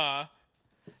superhero. Uh-huh.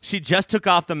 She just took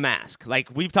off the mask. Like,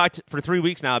 we've talked for 3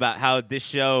 weeks now about how this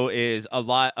show is a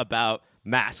lot about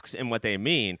masks and what they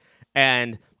mean.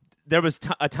 And there was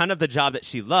a ton of the job that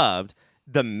she loved.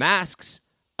 The masks,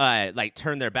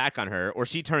 turned their back on her, or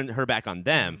she turned her back on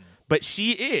them. But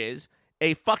she is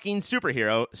a fucking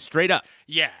superhero, straight up.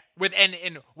 Yeah.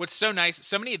 And what's so nice,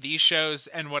 so many of these shows,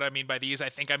 and what I mean by these,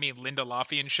 I mean Linda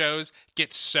Lothian shows,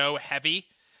 get so heavy.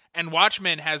 And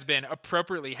Watchmen has been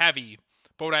appropriately heavy.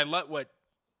 But what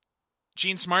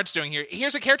Jean Smart's doing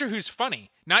here's a character who's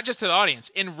funny, not just to the audience.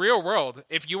 In real world,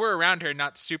 if you were around her,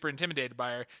 not super intimidated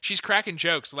by her, she's cracking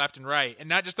jokes left and right, and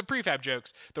not just the prefab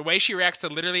jokes. The way she reacts to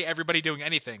literally everybody doing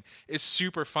anything is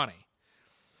super funny.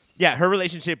 Yeah, her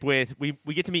relationship with, we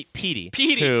get to meet Petey,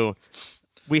 who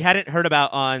we hadn't heard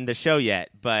about on the show yet,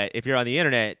 but if you're on the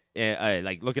internet,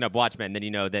 looking up Watchmen, then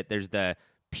you know that there's the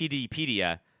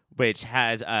Peteypedia, which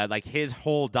has his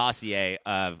whole dossier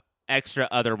of extra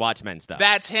other Watchmen stuff.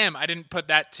 That's him. I didn't put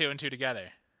that 2 and 2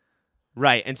 together.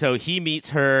 Right, and so he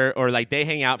meets her, or they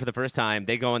hang out for the first time.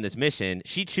 They go on this mission.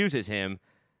 She chooses him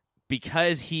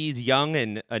because he's young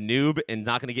and a noob and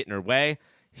not going to get in her way.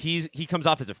 He comes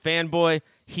off as a fanboy.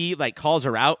 He calls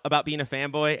her out about being a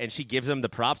fanboy, and she gives him the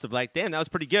props of damn, that was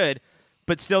pretty good.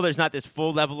 But still, there's not this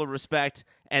full level of respect.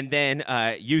 And then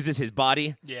uses his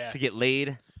body to get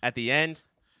laid at the end.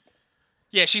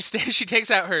 Yeah, she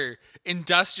takes out her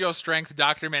industrial strength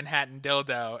Dr. Manhattan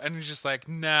dildo and is just like,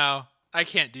 no, I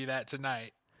can't do that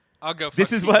tonight. I'll go.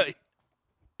 This is what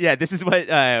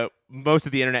most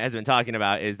of the internet has been talking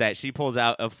about, is that she pulls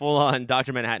out a full-on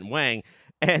Dr. Manhattan Wang.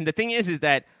 And the thing is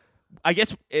that I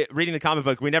guess reading the comic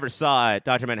book, we never saw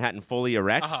Dr. Manhattan fully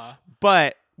erect,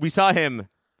 but we saw him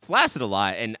flaccid a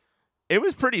lot, and it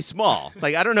was pretty small.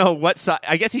 I don't know what size.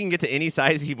 I guess he can get to any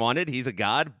size he wanted. He's a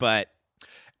god, but.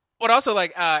 But also,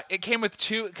 it came with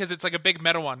 2, because it's a big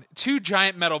metal one, 2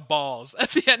 giant metal balls at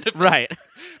the end of it. Right.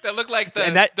 That look like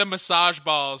the massage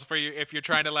balls for you if you're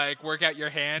trying to, work out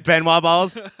your hand. Benoit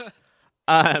balls.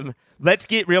 Let's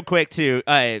get real quick to,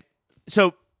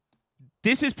 so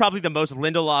this is probably the most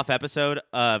Lindelof episode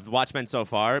of Watchmen so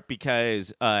far,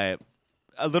 because a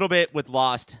little bit with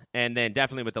Lost and then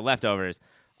definitely with The Leftovers,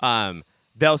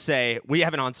 they'll say, we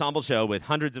have an ensemble show with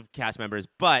hundreds of cast members,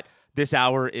 but this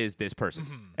hour is this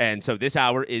person's. Mm-hmm. And so this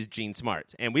hour is Jean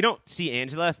Smart's. And we don't see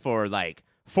Angela for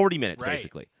 40 minutes,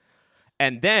 basically.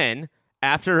 And then,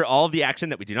 after all of the action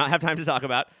that we do not have time to talk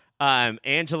about,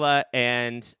 Angela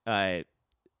and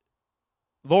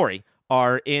Laurie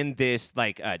are in this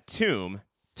tomb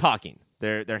talking.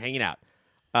 They're hanging out.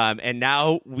 And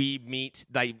now we meet,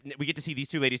 we get to see these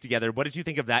 2 ladies together. What did you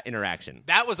think of that interaction?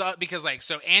 That was because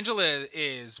so Angela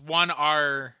is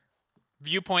our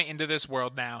viewpoint into this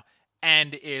world now,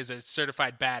 and is a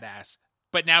certified badass.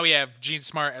 But now we have Jean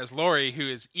Smart as Laurie, who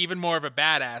is even more of a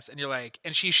badass, and you're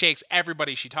and she shakes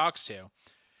everybody she talks to.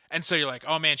 And so you're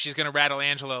oh man, she's going to rattle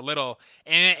Angela a little.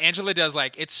 And Angela does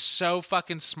it's so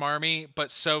fucking smarmy,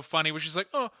 but so funny, where she's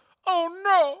oh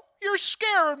no, you're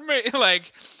scaring me.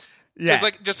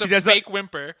 Just a fake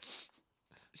whimper.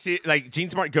 She Jean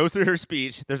Smart goes through her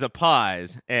speech. There's a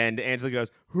pause, and Angela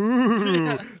goes,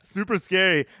 "Ooh, super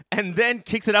scary," and then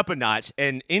kicks it up a notch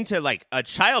and into a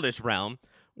childish realm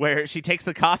where she takes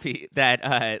the coffee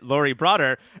that Laurie brought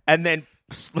her and then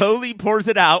slowly pours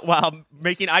it out while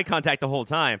making eye contact the whole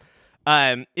time.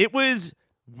 It was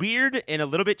weird and a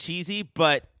little bit cheesy,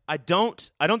 but I don't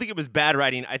think it was bad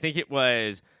writing. I think it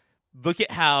was, look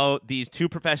at how these 2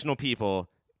 professional people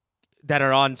that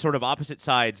are on sort of opposite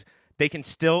sides, they can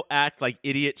still act like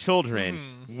idiot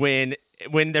children when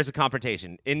there's a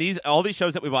confrontation. In all these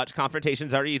shows that we watch,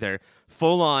 confrontations are either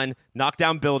full-on knock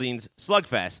down buildings,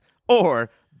 slugfest, or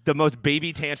the most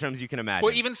baby tantrums you can imagine.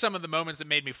 Well, even some of the moments that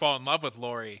made me fall in love with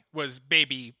Laurie was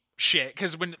baby shit.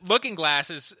 Because when Looking Glass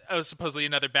is supposedly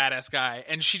another badass guy,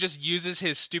 and she just uses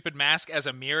his stupid mask as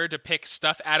a mirror to pick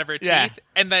stuff out of her teeth,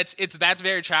 and that's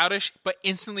very childish, but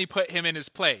instantly put him in his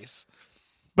place.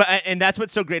 But and that's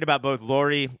what's so great about both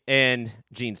Lori and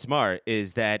Jean Smart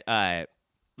is that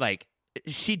like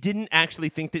she didn't actually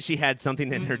think that she had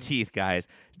something in her teeth, guys.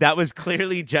 That was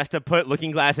clearly just to put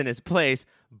Looking Glass in his place.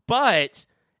 But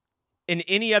in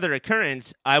any other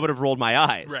occurrence, I would have rolled my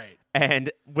eyes. Right.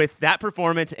 And with that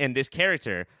performance and this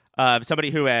character of somebody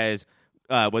who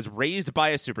was raised by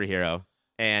a superhero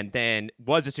and then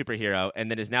was a superhero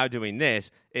and then is now doing this,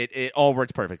 it all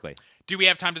worked perfectly. Do we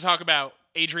have time to talk about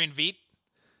Adrian Veidt?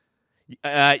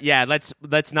 Yeah,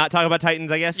 let's not talk about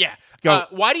Titans, I guess. Yeah. Go.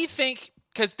 Why do you think?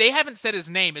 Because they haven't said his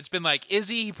name. It's been like, is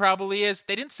he? He probably is.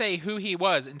 They didn't say who he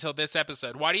was until this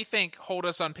episode. Why do you think hold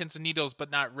us on pins and needles,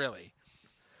 but not really?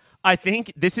 I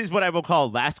think this is what I will call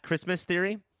Last Christmas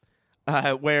theory,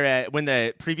 where when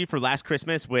the preview for Last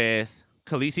Christmas with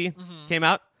Khaleesi came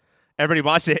out, everybody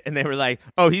watched it and they were like,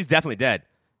 "Oh, he's definitely dead.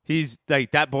 He's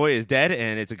like that boy is dead,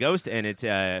 and it's a ghost, and it's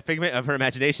a figment of her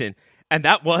imagination." And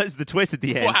that was the twist at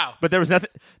the end. Wow. But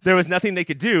there was nothing they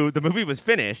could do. The movie was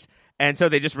finished, and so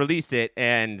they just released it,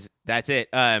 and that's it.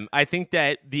 I think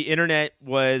that the internet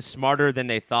was smarter than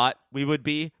they thought we would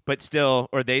be, but still,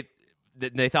 or they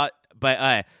thought,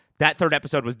 but that third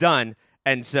episode was done,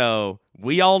 and so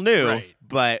we all knew, right.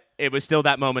 But it was still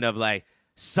that moment of like,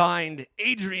 signed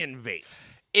Adrian Veidt.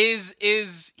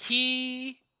 Is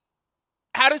he?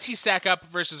 How does he stack up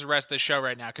versus the rest of the show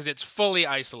right now? Because it's fully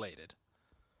isolated.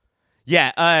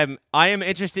 Yeah, I am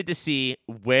interested to see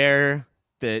where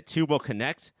the two will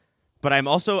connect, but I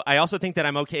also think that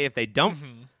I'm okay if they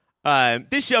don't.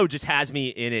 This show just has me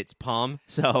in its palm,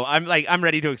 so I'm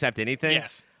ready to accept anything.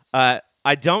 Yes.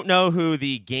 I don't know who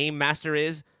the game master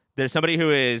is. There's somebody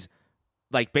who is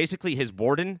like basically his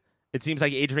warden. It seems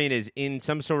like Adrian is in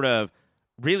some sort of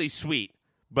really sweet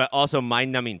but also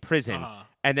mind-numbing prison,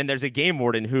 and then there's a game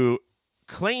warden who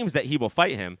claims that he will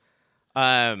fight him.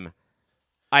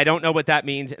 I don't know what that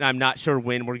means, and I'm not sure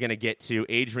when we're going to get to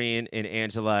Adrian and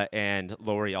Angela and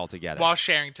Lori all together. While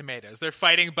sharing tomatoes. They're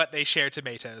fighting, but they share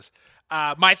tomatoes.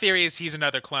 My theory is he's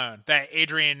another clone, that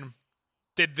Adrian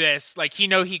did this. Like,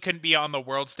 he couldn't be on the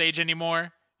world stage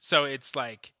anymore, so it's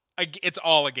like, it's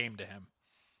all a game to him.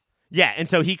 Yeah, and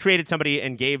so he created somebody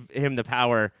and gave him the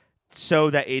power so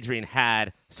that Adrian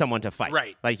had someone to fight.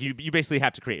 Right. Like, you basically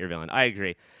have to create your villain. I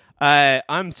agree.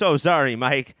 I'm so sorry,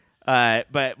 Mike.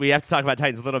 But we have to talk about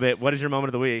Titans a little bit. What is your moment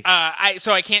of the week?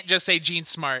 So I can't just say Jean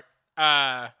Smart.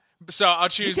 So I'll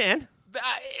choose. You can.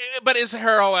 But it's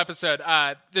her whole episode.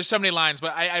 There's so many lines,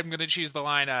 but I'm going to choose the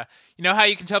line, you know how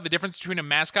you can tell the difference between a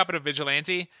mascot and a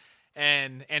vigilante?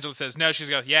 And Angela says, no. She's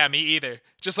goes, yeah, me either.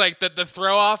 Just like the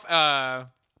throw off.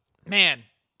 Man,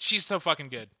 she's so fucking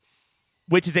good.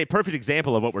 Which is a perfect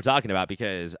example of what we're talking about,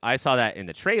 because I saw that in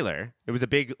the trailer. It was a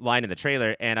big line in the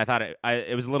trailer, and I thought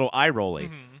it was a little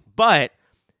eye-rolling. But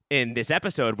in this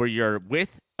episode where you're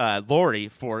with Lori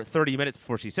for 30 minutes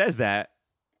before she says that,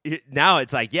 now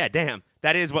it's like, yeah, damn,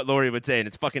 that is what Lori would say, and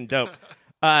it's fucking dope.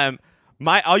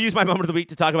 I'll use my moment of the week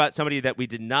to talk about somebody that we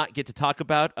did not get to talk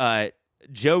about.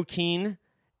 Joe Keane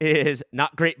is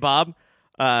Not Great Bob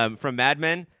from Mad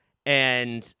Men,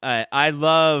 and I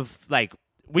love, like,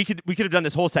 we could have done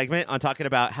this whole segment on talking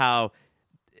about how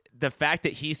the fact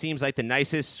that he seems like the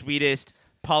nicest, sweetest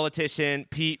politician,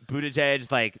 Pete Buttigieg,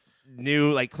 like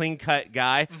new, like clean cut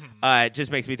guy,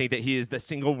 just makes me think that he is the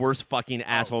single worst fucking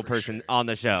asshole person on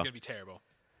the show. It's gonna be terrible.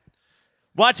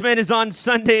 Watchmen is on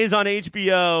Sundays on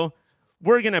HBO.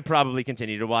 We're gonna probably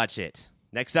continue to watch it.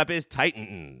 Next up is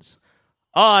Titans.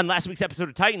 On last week's episode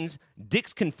of Titans,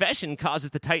 Dick's confession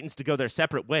causes the Titans to go their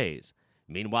separate ways.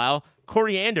 Meanwhile,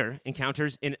 Coriander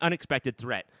encounters an unexpected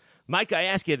threat. Mike, I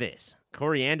ask you this.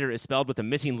 Coriander is spelled with a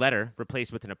missing letter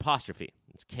replaced with an apostrophe.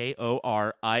 It's K-O-R-I-N-D'-R,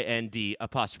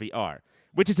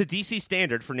 which is a DC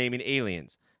standard for naming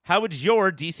aliens. How would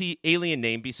your DC alien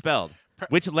name be spelled?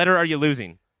 Which letter are you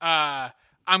losing? I'm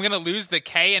going to lose the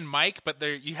K in Mike, but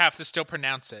you have to still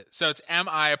pronounce it. So it's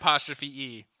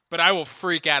M-I'-E. But I will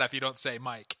freak out if you don't say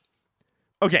Mike.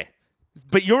 Okay.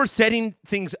 But you're setting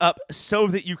things up so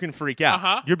that you can freak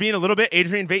out. You're being a little bit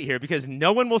Adrian Veidt here because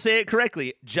no one will say it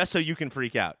correctly just so you can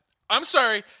freak out. I'm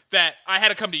sorry that I had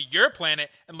to come to your planet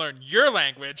and learn your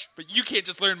language, but you can't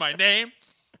just learn my name.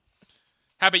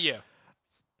 How about you?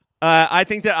 I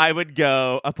think that I would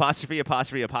go apostrophe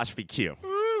Q.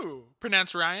 Ooh.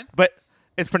 Pronounced Ryan? But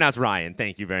it's pronounced Ryan.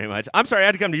 Thank you very much. I'm sorry I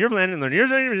had to come to your planet and learn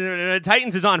yours.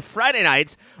 Titans is on Friday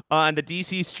nights on the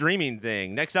DC streaming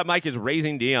thing. Next up, Mike, is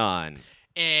Raising Dion.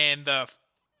 In the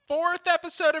fourth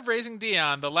episode of Raising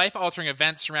Dion, the life-altering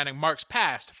events surrounding Mark's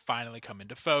past finally come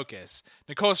into focus.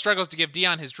 Nicole struggles to give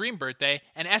Dion his dream birthday,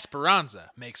 and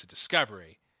Esperanza makes a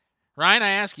discovery. Ryan, I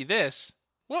ask you this.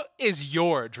 What is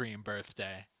your dream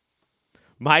birthday?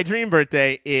 My dream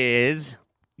birthday is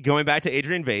going back to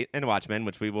Adrian Veidt and Watchmen,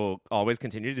 which we will always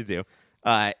continue to do.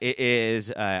 It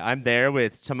is I'm there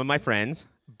with some of my friends,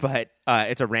 but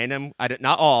it's a random,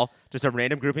 not all, just a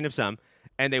random grouping of some,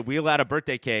 and they wheel out a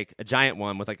birthday cake, a giant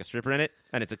one with like a stripper in it,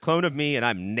 and it's a clone of me, and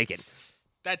I'm naked.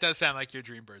 That does sound like your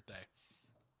dream birthday.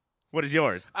 What is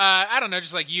yours? I don't know,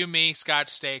 just like you, me, Scotch,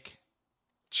 steak,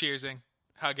 cheersing,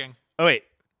 hugging. Oh, wait.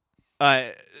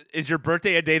 Is your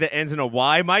birthday a day that ends in a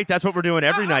Y, Mike? That's what we're doing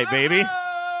every night, baby.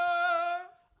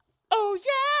 Oh,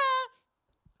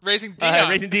 yeah. Raising Dion.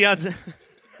 Raising Dion's.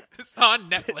 It's on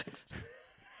Netflix.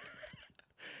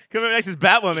 Coming up next is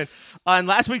Batwoman. On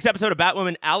last week's episode of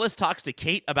Batwoman, Alice talks to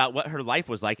Kate about what her life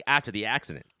was like after the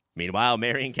accident. Meanwhile,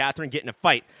 Mary and Catherine get in a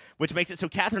fight, which makes it so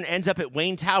Catherine ends up at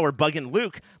Wayne Tower bugging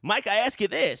Luke. Mike, I ask you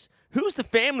this. Who's the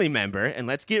family member, and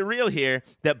let's get real here,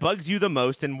 that bugs you the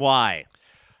most and why?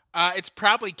 It's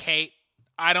probably Kate.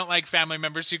 I don't like family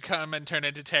members who come and turn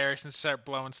into terrorists and start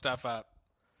blowing stuff up.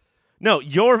 No,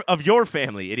 of your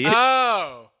family, idiot.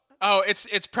 Oh,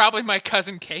 it's probably my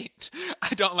cousin Kate.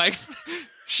 I don't like...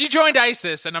 She joined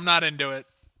ISIS, and I'm not into it.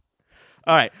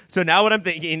 All right, so now what I'm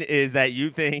thinking is that you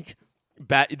think...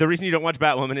 the reason you don't watch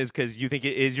Batwoman is because you think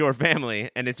it is your family,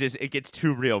 and it gets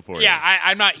too real for you. Yeah,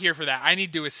 I'm not here for that. I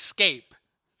need to escape.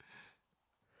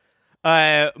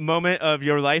 Moment of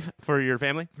your life for your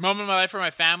family? Moment of my life for my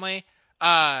family?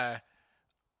 4th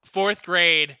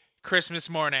grade, Christmas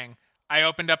morning, I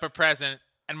opened up a present,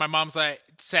 and my mom's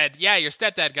said, yeah, your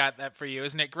stepdad got that for you.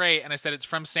 Isn't it great? And I said, it's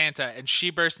from Santa, and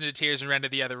she burst into tears and ran to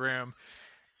the other room.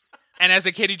 And as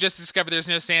a kid who just discovered there's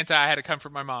no Santa, I had to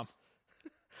comfort my mom.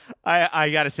 I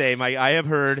gotta say, Mike, I have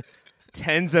heard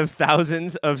tens of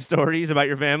thousands of stories about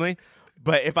your family,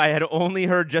 but if I had only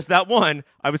heard just that one,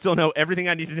 I would still know everything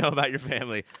I need to know about your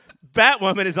family.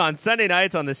 Batwoman is on Sunday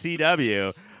nights on the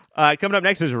CW. Coming up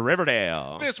next is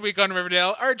Riverdale. This week on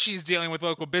Riverdale, Archie's dealing with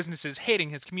local businesses hating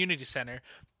his community center.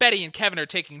 Betty and Kevin are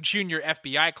taking junior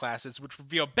FBI classes, which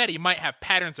reveal Betty might have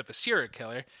patterns of a serial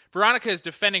killer. Veronica is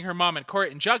defending her mom in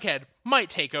court, and Jughead might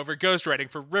take over ghostwriting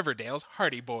for Riverdale's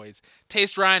Hardy Boys.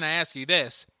 Taste Ryan, I ask you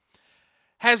this.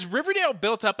 Has Riverdale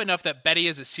built up enough that Betty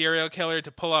is a serial killer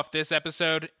to pull off this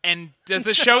episode? And does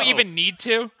the show even need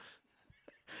to?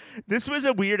 This was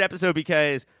a weird episode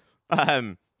because...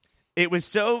 it was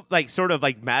so sort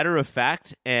of matter of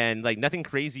fact and nothing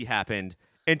crazy happened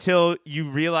until you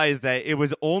realize that it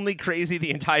was only crazy the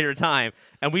entire time,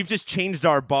 and we've just changed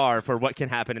our bar for what can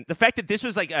happen. And the fact that this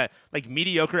was a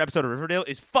mediocre episode of Riverdale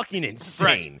is fucking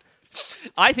insane.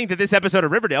 Right. I think that this episode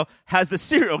of Riverdale has the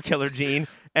serial killer gene,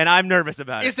 and I'm nervous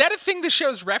about it. Is that a thing the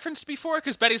show's referenced before?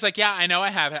 Because Betty's yeah, I know I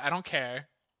have it. I don't care.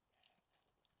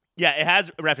 Yeah, it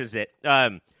has referenced it.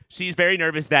 She's very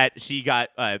nervous that she got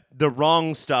the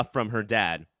wrong stuff from her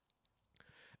dad.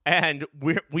 And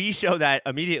we show that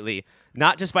immediately,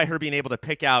 not just by her being able to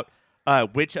pick out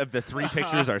which of the 3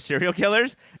 pictures are serial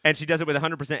killers, and she does it with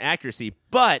 100% accuracy,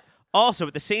 but also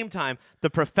at the same time, the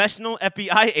professional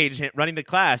FBI agent running the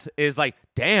class is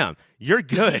damn, you're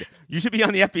good. You should be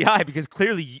on the FBI because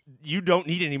clearly you don't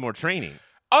need any more training.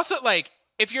 Also,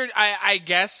 if you're, I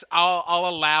guess I'll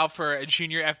allow for a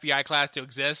junior FBI class to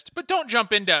exist, but don't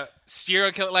jump into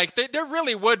serial killer. There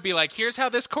really would be here's how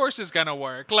this course is gonna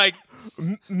work.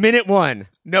 Minute 1,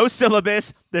 no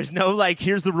syllabus. There's no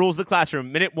here's the rules of the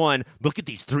classroom. Minute 1, look at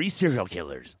these 3 serial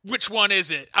killers. Which one is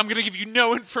it? I'm gonna give you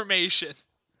no information.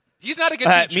 He's not a good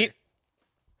teacher.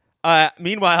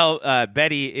 Meanwhile,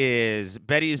 Betty's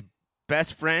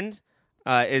best friend.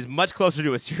 Is much closer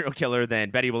to a serial killer than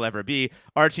Betty will ever be.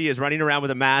 Archie is running around with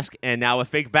a mask and now a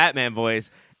fake Batman voice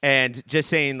and just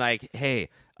saying hey,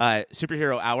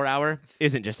 Superhero Hour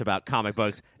isn't just about comic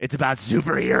books. It's about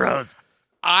superheroes.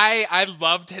 I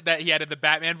loved that he added the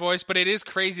Batman voice, but it is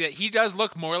crazy that he does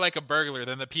look more like a burglar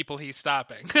than the people he's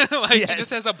stopping. Yes. He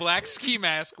just has a black ski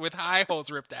mask with eye holes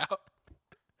ripped out.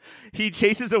 He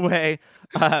chases away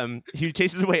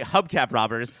hubcap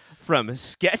robbers from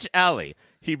Sketch Alley.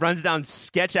 He runs down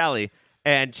Sketch Alley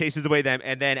and chases away them,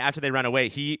 and then after they run away,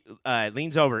 he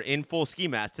leans over in full ski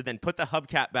mask to then put the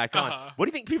hubcap back on. What do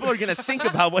you think people are going to think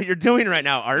about what you're doing right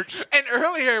now, Arch? And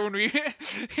earlier when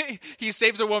he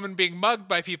saves a woman being mugged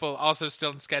by people, also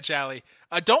still in Sketch Alley.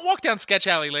 Don't walk down Sketch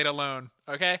Alley late alone,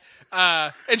 okay?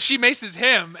 And she maces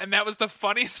him, and that was the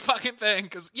funniest fucking thing,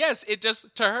 because yes,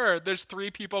 to her, there's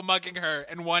 3 people mugging her,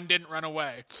 and 1 didn't run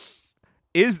away.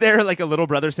 Is there a little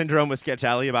brother syndrome with Sketch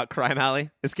Alley about Crime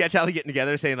Alley? Is Sketch Alley getting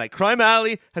together saying Crime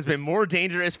Alley has been more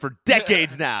dangerous for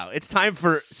decades now. It's time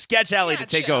for Sketch Alley to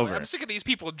take over. I'm sick of these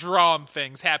people drawing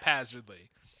things haphazardly.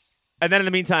 And then in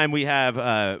the meantime, we have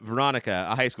Veronica,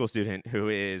 a high school student who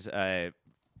is a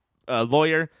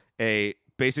lawyer, a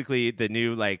basically the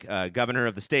new governor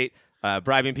of the state,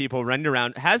 bribing people, running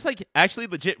around, has actually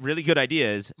legit really good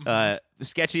ideas,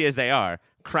 sketchy as they are,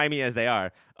 crimey as they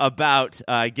are, about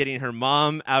getting her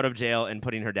mom out of jail and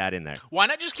putting her dad in there. Why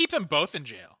not just keep them both in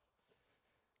jail?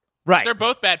 Right. They're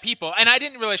both bad people. And I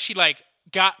didn't realize she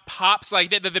got Pops.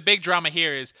 The big drama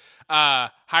here is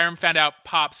Hiram found out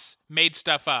Pops made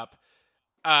stuff up.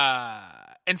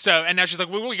 And now she's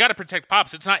like, well, we got to protect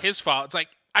Pops. It's not his fault. It's like,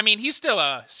 I mean, he's still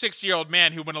a 60-year-old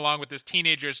man who went along with this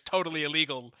teenager's totally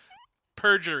illegal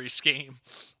perjury scheme.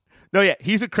 No, yeah,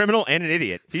 he's a criminal and an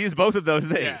idiot. He is both of those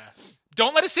things. Yeah.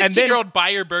 Don't let a 16-year-old buy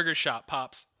your burger shop,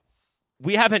 Pops.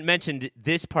 We haven't mentioned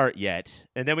this part yet,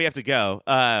 and then we have to go.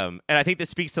 And I think this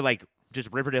speaks to just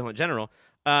Riverdale in general.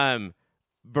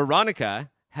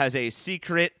 Veronica has a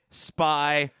secret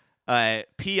spy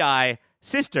PI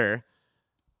sister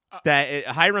that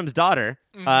Hiram's daughter,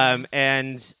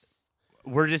 and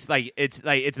we're just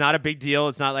it's not a big deal.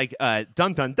 It's not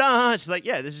dun dun dun. She's like,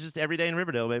 yeah, this is just every day in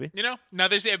Riverdale, baby. Now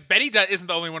there's Betty isn't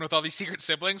the only one with all these secret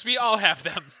siblings. We all have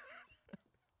them.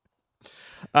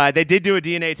 They did do a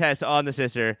DNA test on the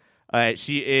sister.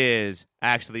 She is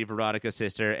actually Veronica's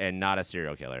sister and not a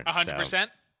serial killer. 100%?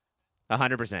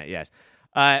 100%, yes.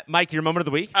 Mike, your moment of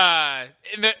the week?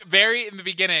 In the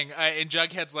beginning, in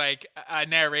Jughead's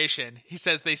narration, he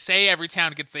says, they say every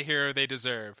town gets the hero they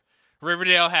deserve.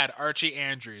 Riverdale had Archie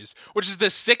Andrews, which is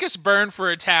the sickest burn for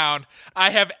a town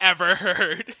I have ever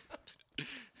heard.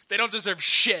 They don't deserve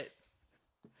shit.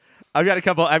 I've got a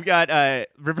couple.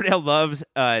 Riverdale loves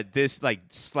this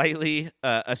slightly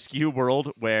askew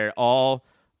world where all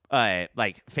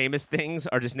famous things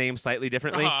are just named slightly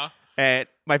differently. Uh-huh. And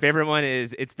my favorite one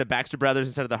is it's the Baxter Brothers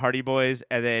instead of the Hardy Boys,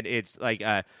 and then it's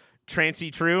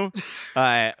Trancy True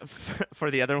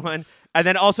for the other one, and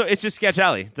then also it's just Sketch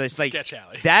Alley. So it's Sketch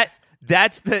Alley.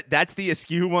 That's the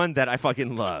askew one that I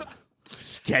fucking love.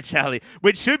 Sketch Alley,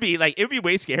 which should be it would be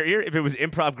way scarier if it was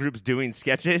improv groups doing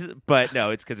sketches, but no,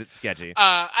 it's because it's sketchy.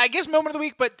 I guess moment of the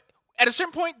week, but at a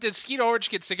certain point, does Skeet Ulrich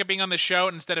get sick of being on the show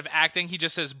and instead of acting, he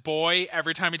just says boy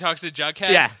every time he talks to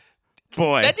Jughead? Yeah,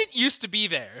 boy. That didn't used to be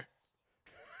there.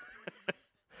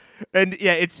 And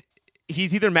yeah,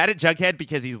 he's either mad at Jughead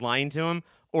because he's lying to him,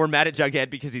 or mad at Jughead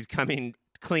because he's coming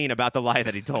clean about the lie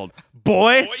that he told.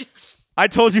 Boy, I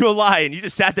told you a lie, and you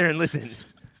just sat there and listened.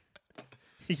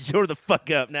 You're the fuck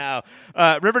up now.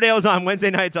 Riverdale is on Wednesday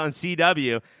nights on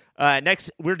CW.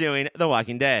 Next, we're doing The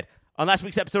Walking Dead. On last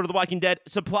week's episode of The Walking Dead,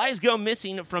 supplies go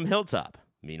missing from Hilltop.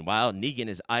 Meanwhile, Negan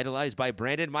is idolized by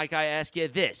Brandon. Mike, I ask you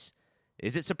this.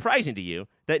 Is it surprising to you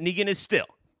that Negan is still,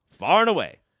 far and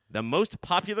away, the most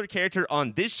popular character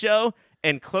on this show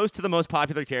and close to the most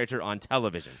popular character on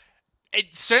television?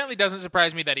 It certainly doesn't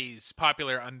surprise me that he's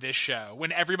popular on this show.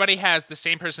 When everybody has the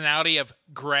same personality of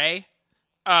Gray,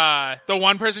 the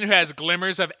one person who has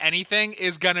glimmers of anything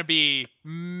is going to be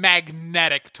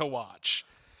magnetic to watch.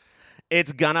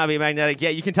 It's going to be magnetic. Yeah,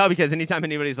 you can tell because anytime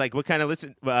anybody's like, what kind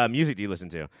of music do you listen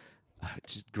to?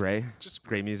 Just Gray. Just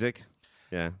Gray music.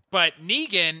 Yeah. But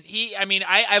Negan,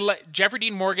 I Jeffrey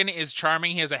Dean Morgan is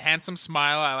charming. He has a handsome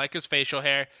smile. I like his facial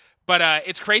hair. But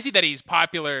it's crazy that he's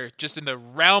popular just in the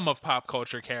realm of pop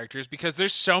culture characters because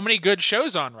there's so many good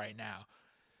shows on right now.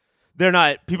 They're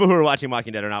not. People who are watching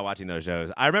Walking Dead are not watching those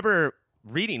shows. I remember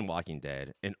reading Walking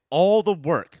Dead and all the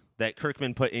work that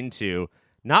Kirkman put into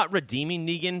not redeeming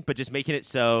Negan, but just making it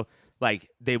so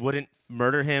they wouldn't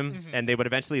murder him and they would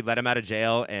eventually let him out of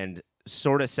jail and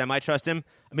sort of semi-trust him.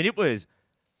 I mean, it was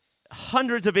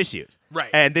hundreds of issues. Right.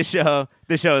 And this show,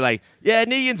 yeah,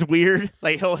 Negan's weird.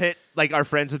 He'll hit our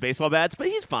friends with baseball bats, but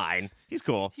he's fine. He's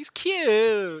cool. He's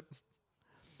cute.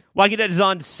 Walking Dead is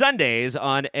on Sundays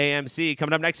on AMC.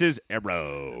 Coming up next is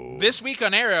Arrow. This week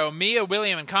on Arrow, Mia,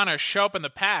 William, and Connor show up in the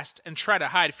past and try to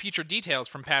hide future details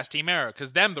from past Team Arrow,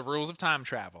 because them the rules of time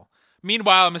travel.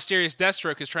 Meanwhile, a mysterious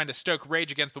Deathstroke is trying to stoke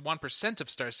rage against the 1% of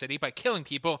Star City by killing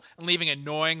people and leaving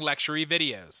annoying lecture-y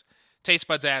videos. Taste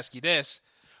Buds, I ask you this.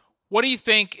 What do you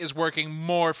think is working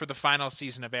more for the final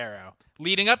season of Arrow?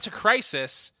 Leading up to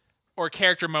Crisis or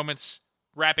character moments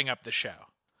wrapping up the show?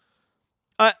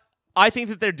 I think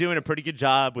that they're doing a pretty good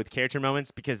job with character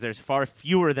moments because there's far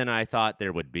fewer than I thought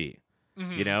there would be.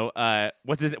 Mm-hmm. You know,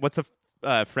 what's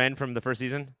the friend from the first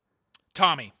season?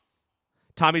 Tommy.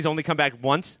 Tommy's only come back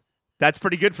once. That's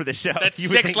pretty good for this show. That's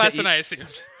 6 less than I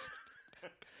assumed.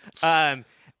 And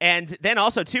then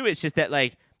also too, it's just that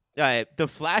the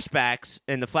flashbacks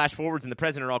and the flash forwards in the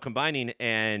present are all combining,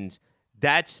 and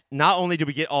that's not only do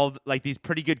we get all these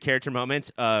pretty good character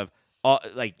moments of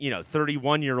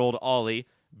 31-year-old Ollie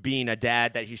being a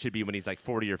dad that he should be when he's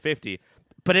 40 or 50,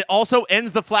 but it also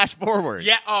ends the flash forward.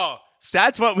 Yeah. Oh,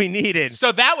 That's what we needed.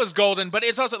 So that was golden, but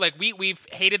it's also like we've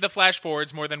hated the flash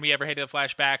forwards more than we ever hated the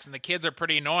flashbacks, and the kids are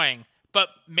pretty annoying. But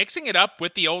mixing it up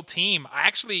with the old team, I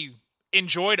actually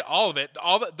enjoyed all of it.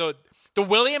 All the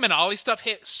William and Ollie stuff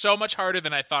hit so much harder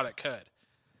than I thought it could.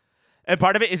 And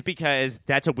part of it is because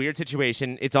that's a weird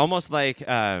situation. It's almost like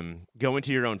going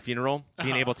to your own funeral,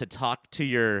 being able to talk to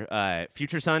your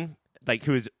future son, like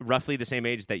who is roughly the same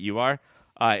age that you are,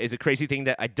 is a crazy thing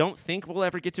that I don't think we'll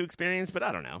ever get to experience, but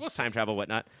I don't know. We'll time travel,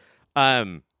 whatnot.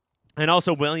 And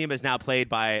also, William is now played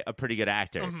by a pretty good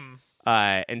actor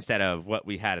instead of what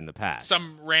we had in the past.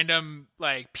 Some random,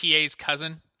 like, PA's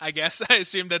cousin, I guess. I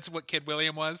assume that's what Kid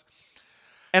William was.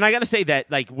 And I got to say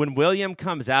that, like, when William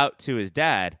comes out to his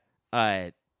dad,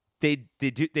 they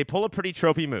pull a pretty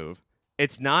tropey move.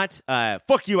 It's not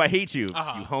fuck you, I hate you,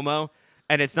 you homo.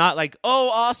 And it's not like, oh,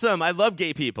 awesome, I love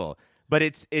gay people. But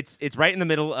it's right in the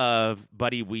middle of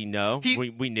buddy, we know.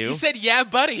 We knew. He said, yeah,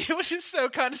 buddy, which is so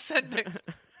condescending.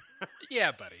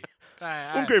 Yeah, buddy.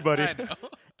 Okay, buddy. I know.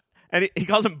 And he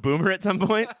calls him Boomer at some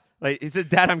point. Like, he says,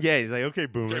 Dad, I'm gay. He's like, okay,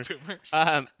 Boomer. Okay,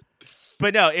 Boomer.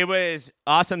 But no, it was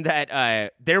awesome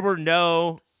that there were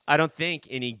no, I don't think,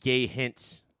 any gay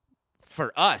hints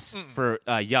for us, for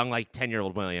young, like,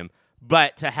 10-year-old William.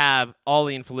 But to have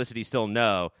Ollie and Felicity still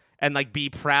know and, like, be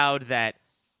proud that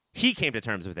he came to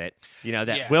terms with it, you know,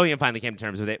 that William finally came to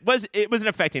terms with it, was an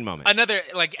affecting moment. Another,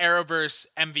 like, Arrowverse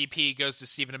MVP goes to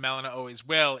Stephen Amell and always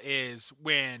will, is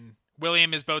when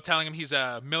William is both telling him he's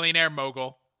a millionaire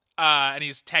mogul and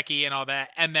he's techie and all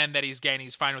that, and then that he's gay and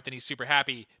he's fine with it and he's super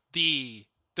happy. The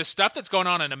stuff that's going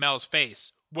on in Amell's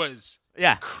face was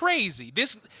crazy.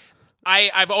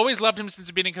 I've always loved him since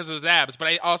the beginning because of his abs, but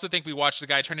I also think we watched the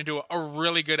guy turn into a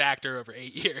really good actor over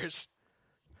 8 years.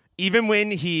 Even when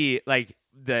he, like,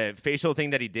 the facial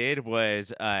thing that he did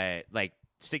was, like,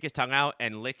 stick his tongue out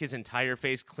and lick his entire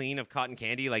face clean of cotton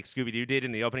candy like Scooby-Doo did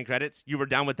in the opening credits. You were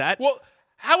down with that? Well,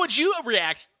 how would you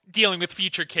react dealing with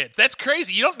future kids? That's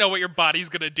crazy. You don't know what your body's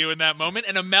going to do in that moment,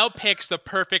 and Amell picks the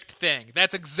perfect thing.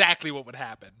 That's exactly what would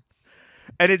happen.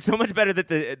 And it's so much better that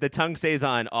the tongue stays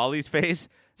on Ollie's face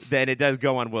than it does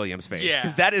go on William's face. Yeah.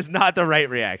 Because that is not the right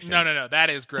reaction. No. That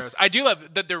is gross. I do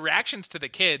love the reactions to the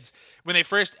kids when they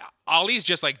first... Ollie's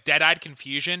just like dead-eyed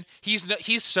confusion.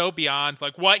 He's so beyond,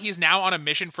 like, what? He's now on a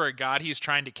mission for a god he's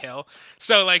trying to kill.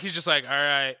 So, like, he's just like, all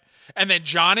right. And then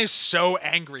John is so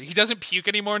angry. He doesn't puke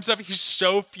anymore and stuff. He's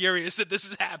so furious that this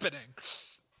is happening.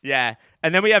 Yeah.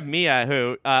 And then we have Mia,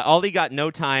 who Ollie got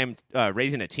no time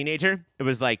raising a teenager. It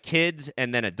was like kids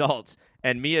and then adults.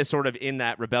 And Mia's sort of in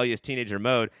that rebellious teenager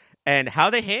mode. And how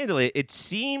they handle it, it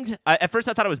seemed... at first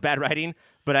I thought it was bad writing,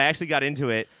 but I actually got into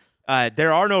it.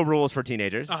 There are no rules for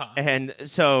teenagers. And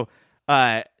so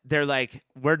they're like,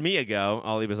 where'd Mia go?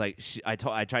 Ollie was like, I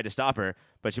tried to stop her,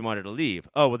 but she wanted to leave.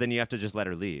 Oh, well, then you have to just let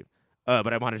her leave.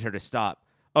 But I wanted her to stop.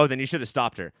 Oh, then you should have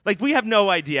stopped her. Like, we have no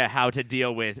idea how to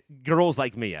deal with girls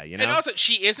like Mia, you know? And also,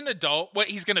 she is an adult. What,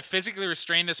 he's going to physically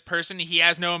restrain this person he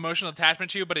has no emotional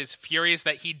attachment to, but is furious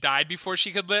that he died before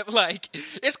she could live? Like,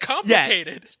 it's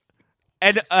complicated.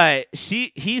 Yeah. And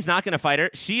he's not going to fight her.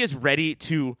 She is ready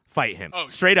to fight him. Oh,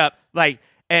 straight up. Like,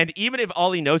 and even if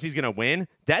Ollie knows he's going to win,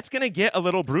 that's going to get a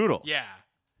little brutal. Yeah.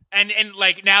 And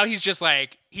like now he's just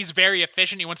like, he's very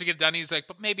efficient. He wants to get it done. He's like,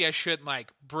 but maybe I shouldn't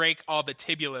like break all the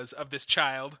tibulas of this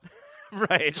child.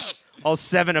 Right. All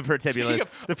 7 of her tibulas.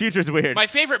 The future's weird. My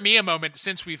favorite Mia moment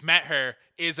since we've met her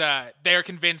is they're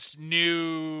convinced the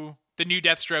new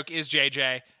Deathstroke is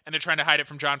JJ, and they're trying to hide it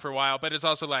from John for a while. But it's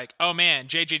also like, oh man,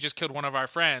 JJ just killed one of our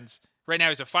friends. Right now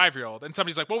he's a 5-year-old. And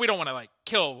somebody's like, well, we don't want to like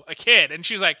kill a kid. And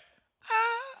she's like,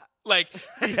 like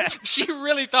she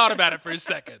really thought about it for a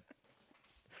second.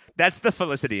 That's the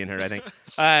Felicity in her, I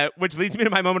think. Which leads me to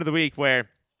my moment of the week where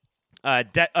a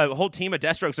whole team of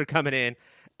Deathstrokes are coming in,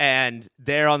 and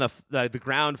they're on the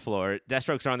ground floor.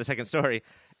 Deathstrokes are on the second story,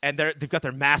 and they've got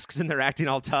their masks and they're acting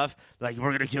all tough, like, we're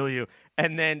going to kill you.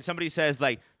 And then somebody says,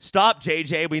 like, stop,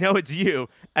 JJ, we know it's you.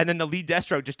 And then the lead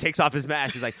Deathstroke just takes off his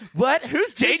mask. He's like, what?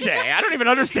 Who's JJ? I don't even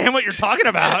understand what you're talking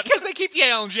about. Because they keep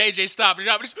yelling, JJ, stop.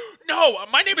 No,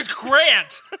 my name is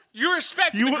Grant. You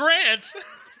respect the Grant.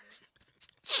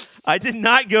 I did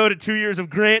not go to 2 years of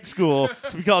Grant school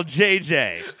to be called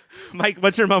JJ. Mike,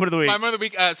 what's your moment of the week? My moment of the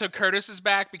week, so Curtis is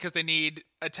back because they need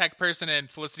a tech person and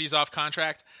Felicity's off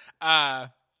contract.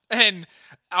 And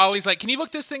Ollie's like, can you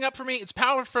look this thing up for me? It's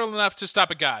powerful enough to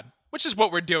stop a god, which is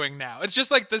what we're doing now. It's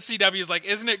just like the CW is like,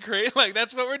 isn't it crazy? Like,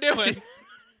 that's what we're doing.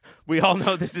 We all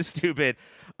know this is stupid.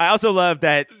 I also love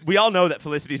that we all know that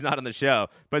Felicity's not on the show,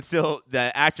 but still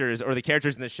the actors or the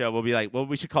characters in the show will be like, well,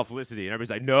 we should call Felicity. And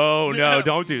everybody's like, no,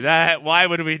 don't do that. Why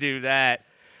would we do that?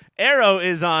 Arrow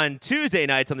is on Tuesday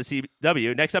nights on the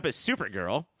CW. Next up is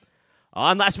Supergirl.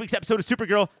 On last week's episode of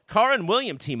Supergirl, Kara and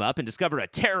William team up and discover a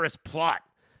terrorist plot.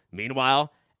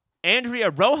 Meanwhile, Andrea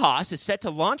Rojas is set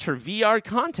to launch her VR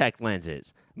contact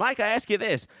lenses. Mike, I ask you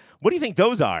this. What do you think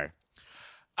those are?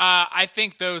 I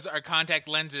think those are contact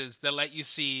lenses that let you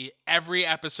see every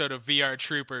episode of VR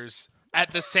Troopers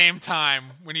at the same time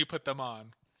when you put them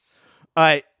on.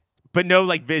 But no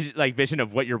vision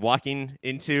of what you're walking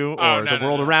into or the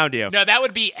world around you. No, that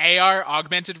would be AR,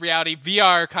 augmented reality.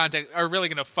 VR contact are really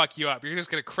going to fuck you up. You're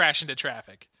just going to crash into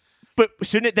traffic. But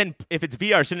shouldn't it then, if it's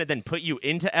VR, shouldn't it then put you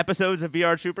into episodes of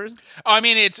VR Troopers? Oh, I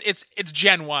mean, it's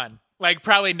Gen 1. Like,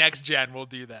 probably next gen will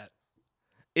do that.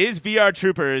 Is VR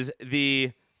Troopers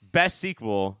the best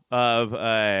sequel of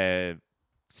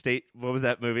what was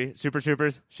that movie? Super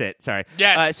Troopers? Shit, sorry.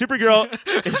 Yes. Supergirl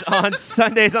is on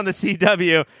Sundays on the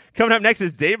CW. Coming up next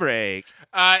is Daybreak.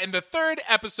 In the third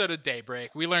episode of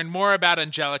Daybreak, we learn more about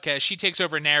Angelica as she takes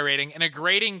over narrating in a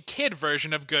grating kid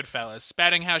version of Goodfellas,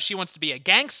 spouting how she wants to be a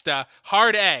gangsta,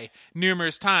 hard A,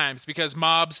 numerous times because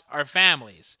mobs are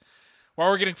families. While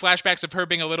we're getting flashbacks of her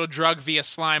being a little drug via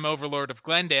slime overlord of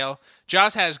Glendale,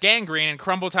 Joss has gangrene and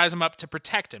Crumble ties him up to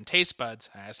protect him. Taste buds,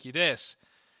 I ask you this.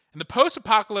 In the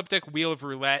post-apocalyptic Wheel of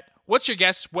Roulette, what's your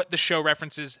guess what the show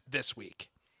references this week?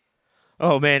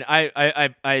 Oh, man,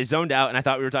 I zoned out, and I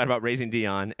thought we were talking about Raising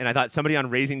Dion, and I thought somebody on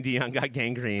Raising Dion got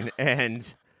gangrene,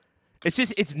 and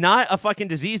it's not a fucking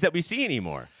disease that we see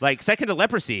anymore. Like, second to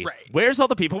leprosy, right. Where's all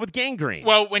the people with gangrene?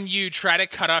 Well, when you try to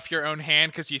cut off your own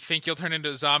hand because you think you'll turn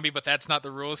into a zombie, but that's not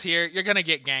the rules here, you're going to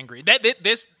get gangrene.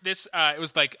 It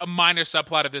was like a minor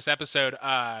subplot of this episode.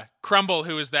 Crumble,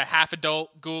 who is the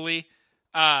half-adult ghoulie,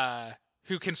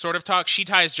 who can sort of talk, she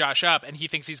ties Josh up and he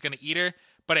thinks he's going to eat her,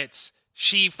 but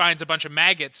she finds a bunch of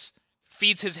maggots,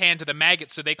 feeds his hand to the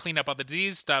maggots so they clean up all the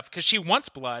disease stuff because she wants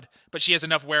blood, but she has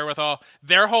enough wherewithal.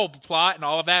 Their whole plot and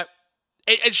all of that,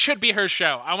 it should be her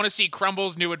show. I want to see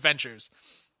Crumble's new adventures.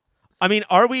 I mean,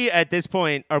 are we at this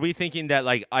point, are we thinking that,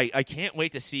 like, I can't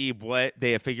wait to see what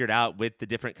they have figured out with the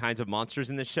different kinds of monsters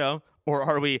in this show? Or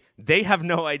are we, they have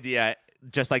no idea,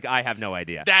 just like I have no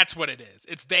idea? That's what it is.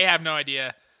 It's they have no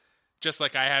idea, just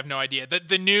like I have no idea.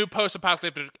 The new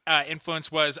post-apocalyptic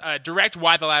influence was direct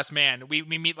Y the Last Man. We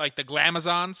meet, like, the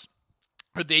Glamazons,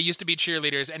 or they used to be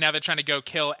cheerleaders, and now they're trying to go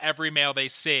kill every male they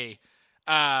see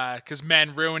because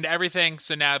men ruined everything,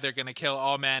 so now they're going to kill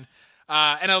all men.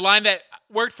 And a line that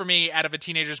worked for me out of a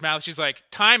teenager's mouth, she's like,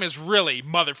 time is really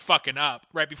motherfucking up,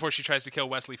 right before she tries to kill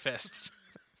Wesley Fists.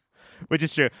 Which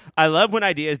is true. I love when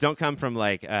ideas don't come from,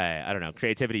 like, I don't know,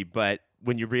 creativity, but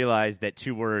when you realize that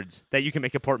two words, that you can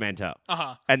make a portmanteau.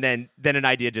 Uh-huh. And then an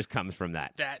idea just comes from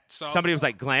that. Somebody was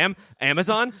like, glam?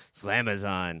 Amazon?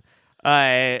 Glamazon.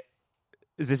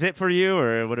 Is this it for you,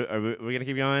 or what, are we going to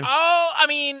keep going? Oh, I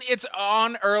mean, it's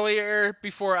on earlier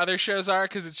before other shows are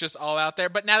because it's just all out there.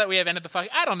 But now that we have ended the fuck,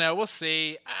 I don't know. We'll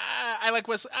see. I like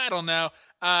Wesley. I don't know.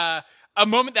 My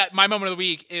moment of the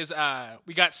week is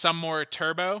we got some more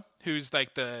Turbo, who's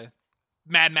like the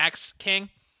Mad Max king.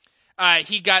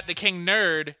 He got the King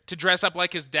Nerd to dress up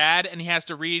like his dad, and he has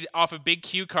to read off of big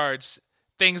cue cards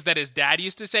things that his dad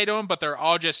used to say to him, but they're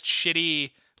all just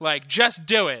shitty, like, just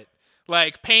do it.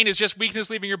 Like, pain is just weakness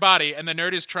leaving your body, and the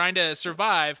nerd is trying to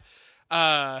survive.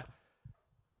 It's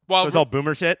all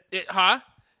boomer shit?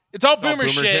 It's all boomer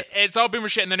shit. It's all boomer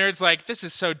shit, and the nerd's like, this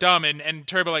is so dumb, and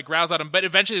Turbo, like, growls at him, but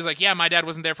eventually he's like, yeah, my dad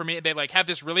wasn't there for me. They, like, have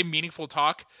this really meaningful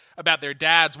talk about their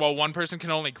dads while one person can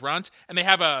only grunt, and they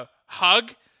have a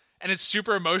hug, and it's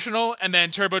super emotional, and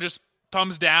then Turbo just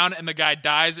thumbs down, and the guy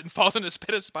dies and falls in a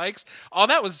spit of spikes. All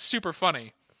that was super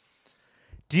funny.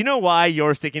 Do you know why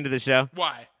you're sticking to the show?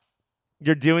 Why?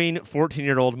 You're doing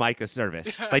 14-year-old Mike a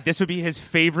service. Like, this would be his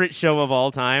favorite show of all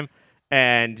time,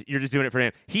 and you're just doing it for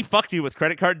him. He fucked you with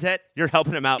credit card debt. You're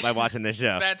helping him out by watching this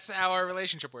show. That's how our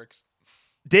relationship works.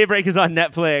 Daybreak is on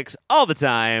Netflix all the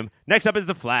time. Next up is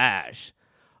The Flash.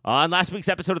 On last week's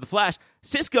episode of The Flash,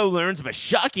 Cisco learns of a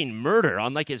shocking murder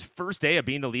on, like, his first day of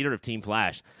being the leader of Team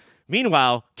Flash.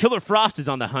 Meanwhile, Killer Frost is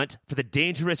on the hunt for the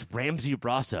dangerous Ramsey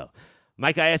Rosso.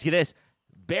 Mike, I ask you this.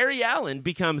 Barry Allen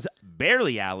becomes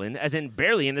Barely Allen, as in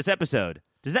barely in this episode.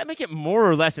 Does that make it more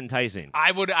or less enticing?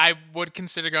 I would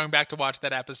consider going back to watch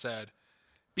that episode.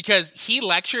 Because he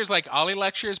lectures like Ollie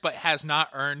lectures, but has not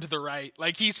earned the right.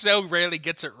 Like, he so rarely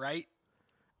gets it right.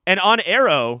 And on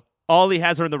Arrow, Ollie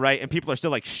has earned the right, and people are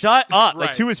still like, shut up, right.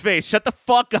 Like, to his face. Shut the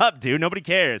fuck up, dude. Nobody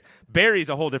cares. Barry's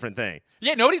a whole different thing.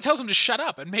 Yeah, nobody tells him to shut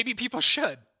up, and maybe people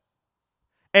should.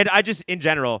 And I just, in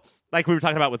general, like we were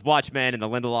talking about with Watchmen and the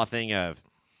Lindelof thing of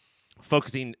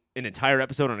focusing an entire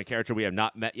episode on a character we have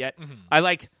not met yet. Mm-hmm. I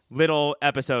like little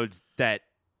episodes that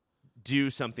do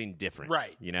something different.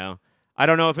 Right. You know? I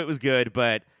don't know if it was good,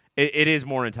 but it is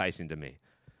more enticing to me.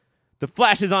 The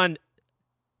Flash is on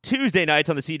Tuesday nights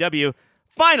on the CW.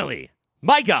 Finally,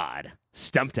 my God,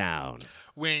 Stumptown.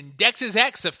 When Dex's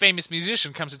ex, a famous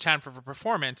musician, comes to town for a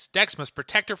performance, Dex must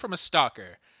protect her from a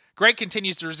stalker. Greg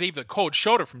continues to receive the cold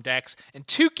shoulder from Dex, and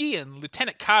Tukey and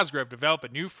Lieutenant Cosgrove develop a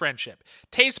new friendship.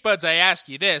 Taste buds, I ask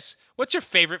you this, what's your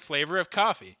favorite flavor of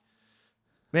coffee?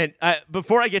 Man,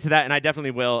 before I get to that, and I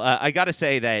definitely will, I got to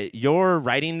say that your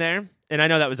writing there, and I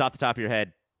know that was off the top of your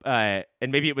head, and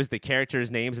maybe it was the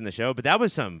characters' names in the show, but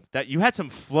that you had some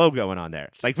flow going on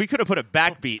there. Like, we could have put a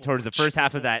backbeat towards the first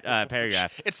half of that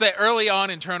paragraph. It's the early on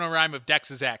internal rhyme of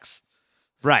Dex's ex.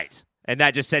 Right. And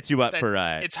that just sets you up for...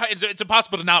 It's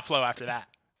impossible to not flow after that.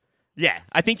 Yeah,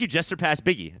 I think you just surpassed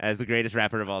Biggie as the greatest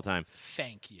rapper of all time.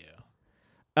 Thank you.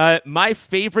 My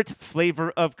favorite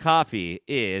flavor of coffee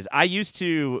is... I used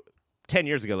to, 10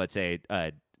 years ago, let's say,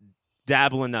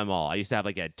 dabble in them all. I used to have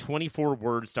like a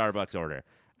 24-word Starbucks order.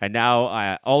 And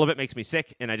now all of it makes me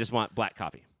sick, and I just want black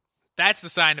coffee. That's the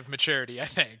sign of maturity, I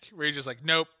think, where you're just like,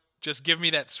 nope, just give me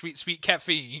that sweet, sweet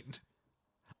caffeine.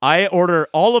 I order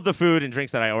all of the food and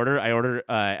drinks that I order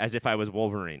as if I was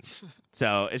Wolverine.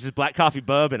 So it's just black coffee,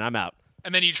 bub, and I'm out.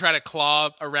 And then you try to claw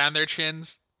around their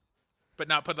chins, but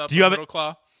not put up the little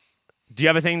claw. Do you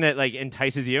have a thing that like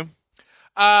entices you?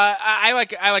 I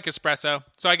like espresso.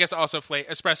 So I guess also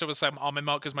espresso with some almond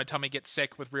milk because my tummy gets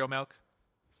sick with real milk.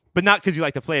 But not because you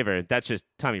like the flavor. That's just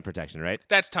tummy protection, right?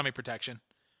 That's tummy protection.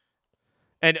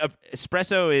 And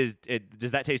espresso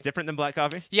does that taste different than black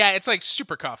coffee? Yeah, it's like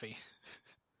super coffee.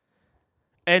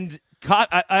 And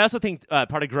I also think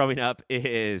part of growing up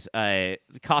is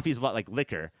coffee is a lot like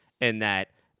liquor in that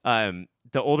the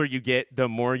older you get, the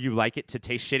more you like it to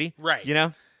taste shitty. Right. You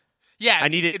know? Yeah, I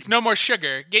need it. It's no more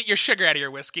sugar. Get your sugar out of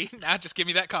your whiskey. Now just give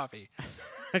me that coffee.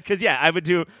 Because, yeah, I would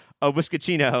do a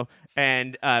whiskachino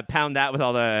and pound that with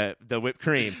all the whipped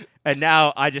cream. And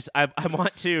now I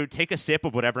want to take a sip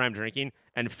of whatever I'm drinking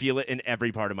and feel it in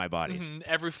every part of my body. Mm-hmm.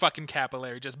 Every fucking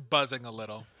capillary just buzzing a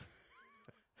little.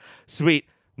 Sweet.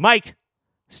 Mike,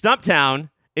 Stumptown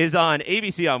is on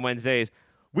ABC on Wednesdays.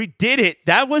 We did it.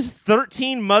 That was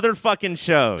 13 motherfucking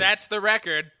shows. That's the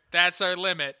record. That's our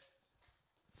limit.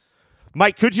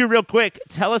 Mike, could you real quick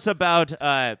tell us about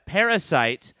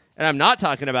Parasite? And I'm not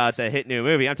talking about the hit new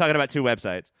movie. I'm talking about two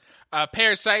websites.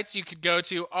 Parasites you could go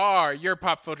to are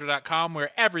yourpopfilter.com,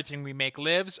 where everything we make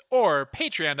lives, or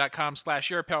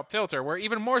patreon.com/yourpopfilter, where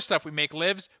even more stuff we make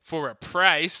lives for a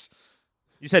price.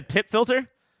 You said Pip Filter?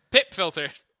 Pip Filter.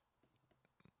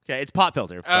 Okay, it's Pop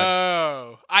Filter.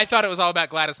 Oh, I thought it was all about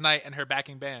Gladys Knight and her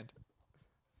backing band.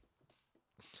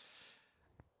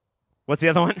 What's the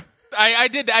other one? I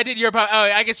did your pop. Oh,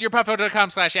 I guess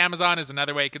yourpopfilter.com/Amazon is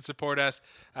another way you could support us.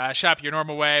 Shop your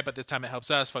normal way, but this time it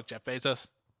helps us. Fuck Jeff Bezos.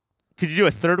 Could you do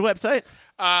a third website?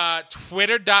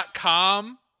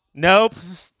 Twitter.com. Nope.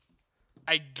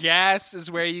 I guess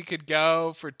is where you could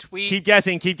go for tweets. Keep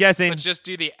guessing. Let's just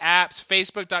do the apps.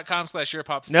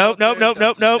 Facebook.com/yourpopfilter.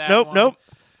 Nope.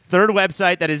 Third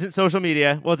website that isn't social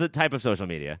media. What's a type of social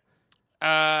media?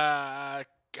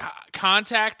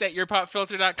 Contact at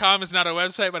yourpopfilter.com is not a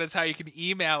website, but it's how you can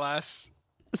email us.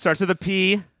 Starts with a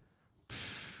P.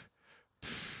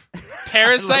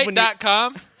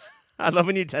 Parasite.com. I love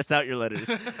when you test out your letters.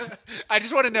 I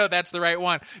just want to know that's the right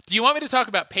one. Do you want me to talk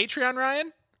about Patreon,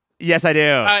 Ryan? Yes, I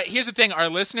do. Here's the thing. Our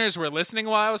listeners were listening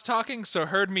while I was talking, so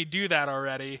heard me do that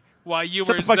already while you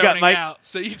Shut were the fuck zoning up, Mike. out,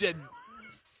 so you didn't.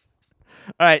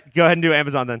 All right, go ahead and do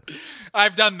Amazon then.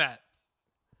 I've done that.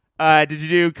 Did you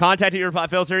do contact at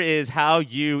yourpopfilter is how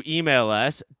you email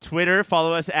us. Twitter,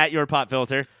 follow us at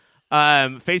yourpopfilter.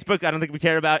 Facebook, I don't think we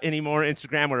care about anymore.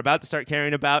 Instagram, we're about to start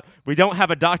caring about. We don't have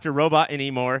a Dr. Robot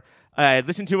anymore.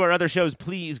 Listen to our other shows.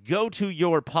 Please go to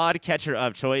your podcatcher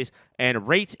of choice and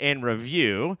rate and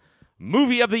review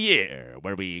Movie of the Year,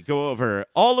 where we go over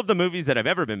all of the movies that have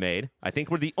ever been made. I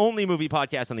think we're the only movie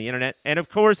podcast on the internet. And, of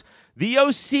course, the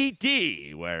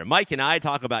OCD, where Mike and I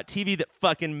talk about TV that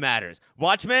fucking matters.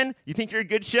 Watchmen, you think you're a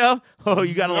good show? Oh,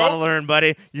 you got a lot to learn,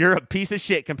 buddy. You're a piece of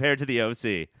shit compared to the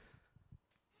OC.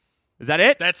 Is that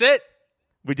it? That's it.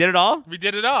 We did it all? We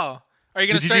did it all. Are you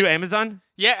gonna Did you do Amazon?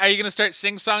 Yeah, are you going to start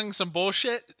sing-songing some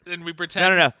bullshit and we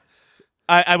pretend? No.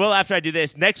 I will after I do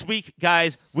this. Next week,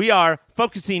 guys, we are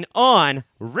focusing on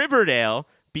Riverdale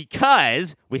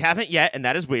because we haven't yet, and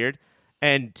that is weird.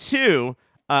 And 2,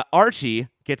 Archie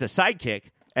gets a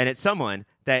sidekick, and it's someone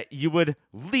that you would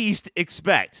least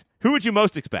expect. Who would you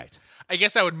most expect? I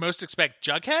guess I would most expect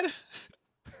Jughead?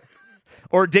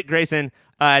 Or Dick Grayson.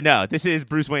 No, this is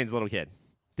Bruce Wayne's little kid.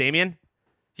 Damian?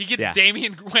 He gets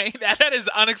Damian Wayne. That is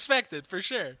unexpected, for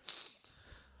sure.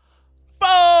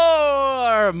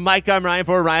 For Mike, I'm Ryan.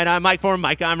 For Ryan, I'm Mike. For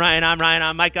Mike, I'm Ryan. I'm Ryan.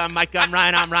 I'm Mike. I'm Mike. I'm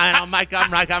Ryan. I'm Ryan. I'm Mike. I'm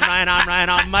Mike. I'm Ryan. I'm Ryan.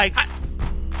 I'm Mike.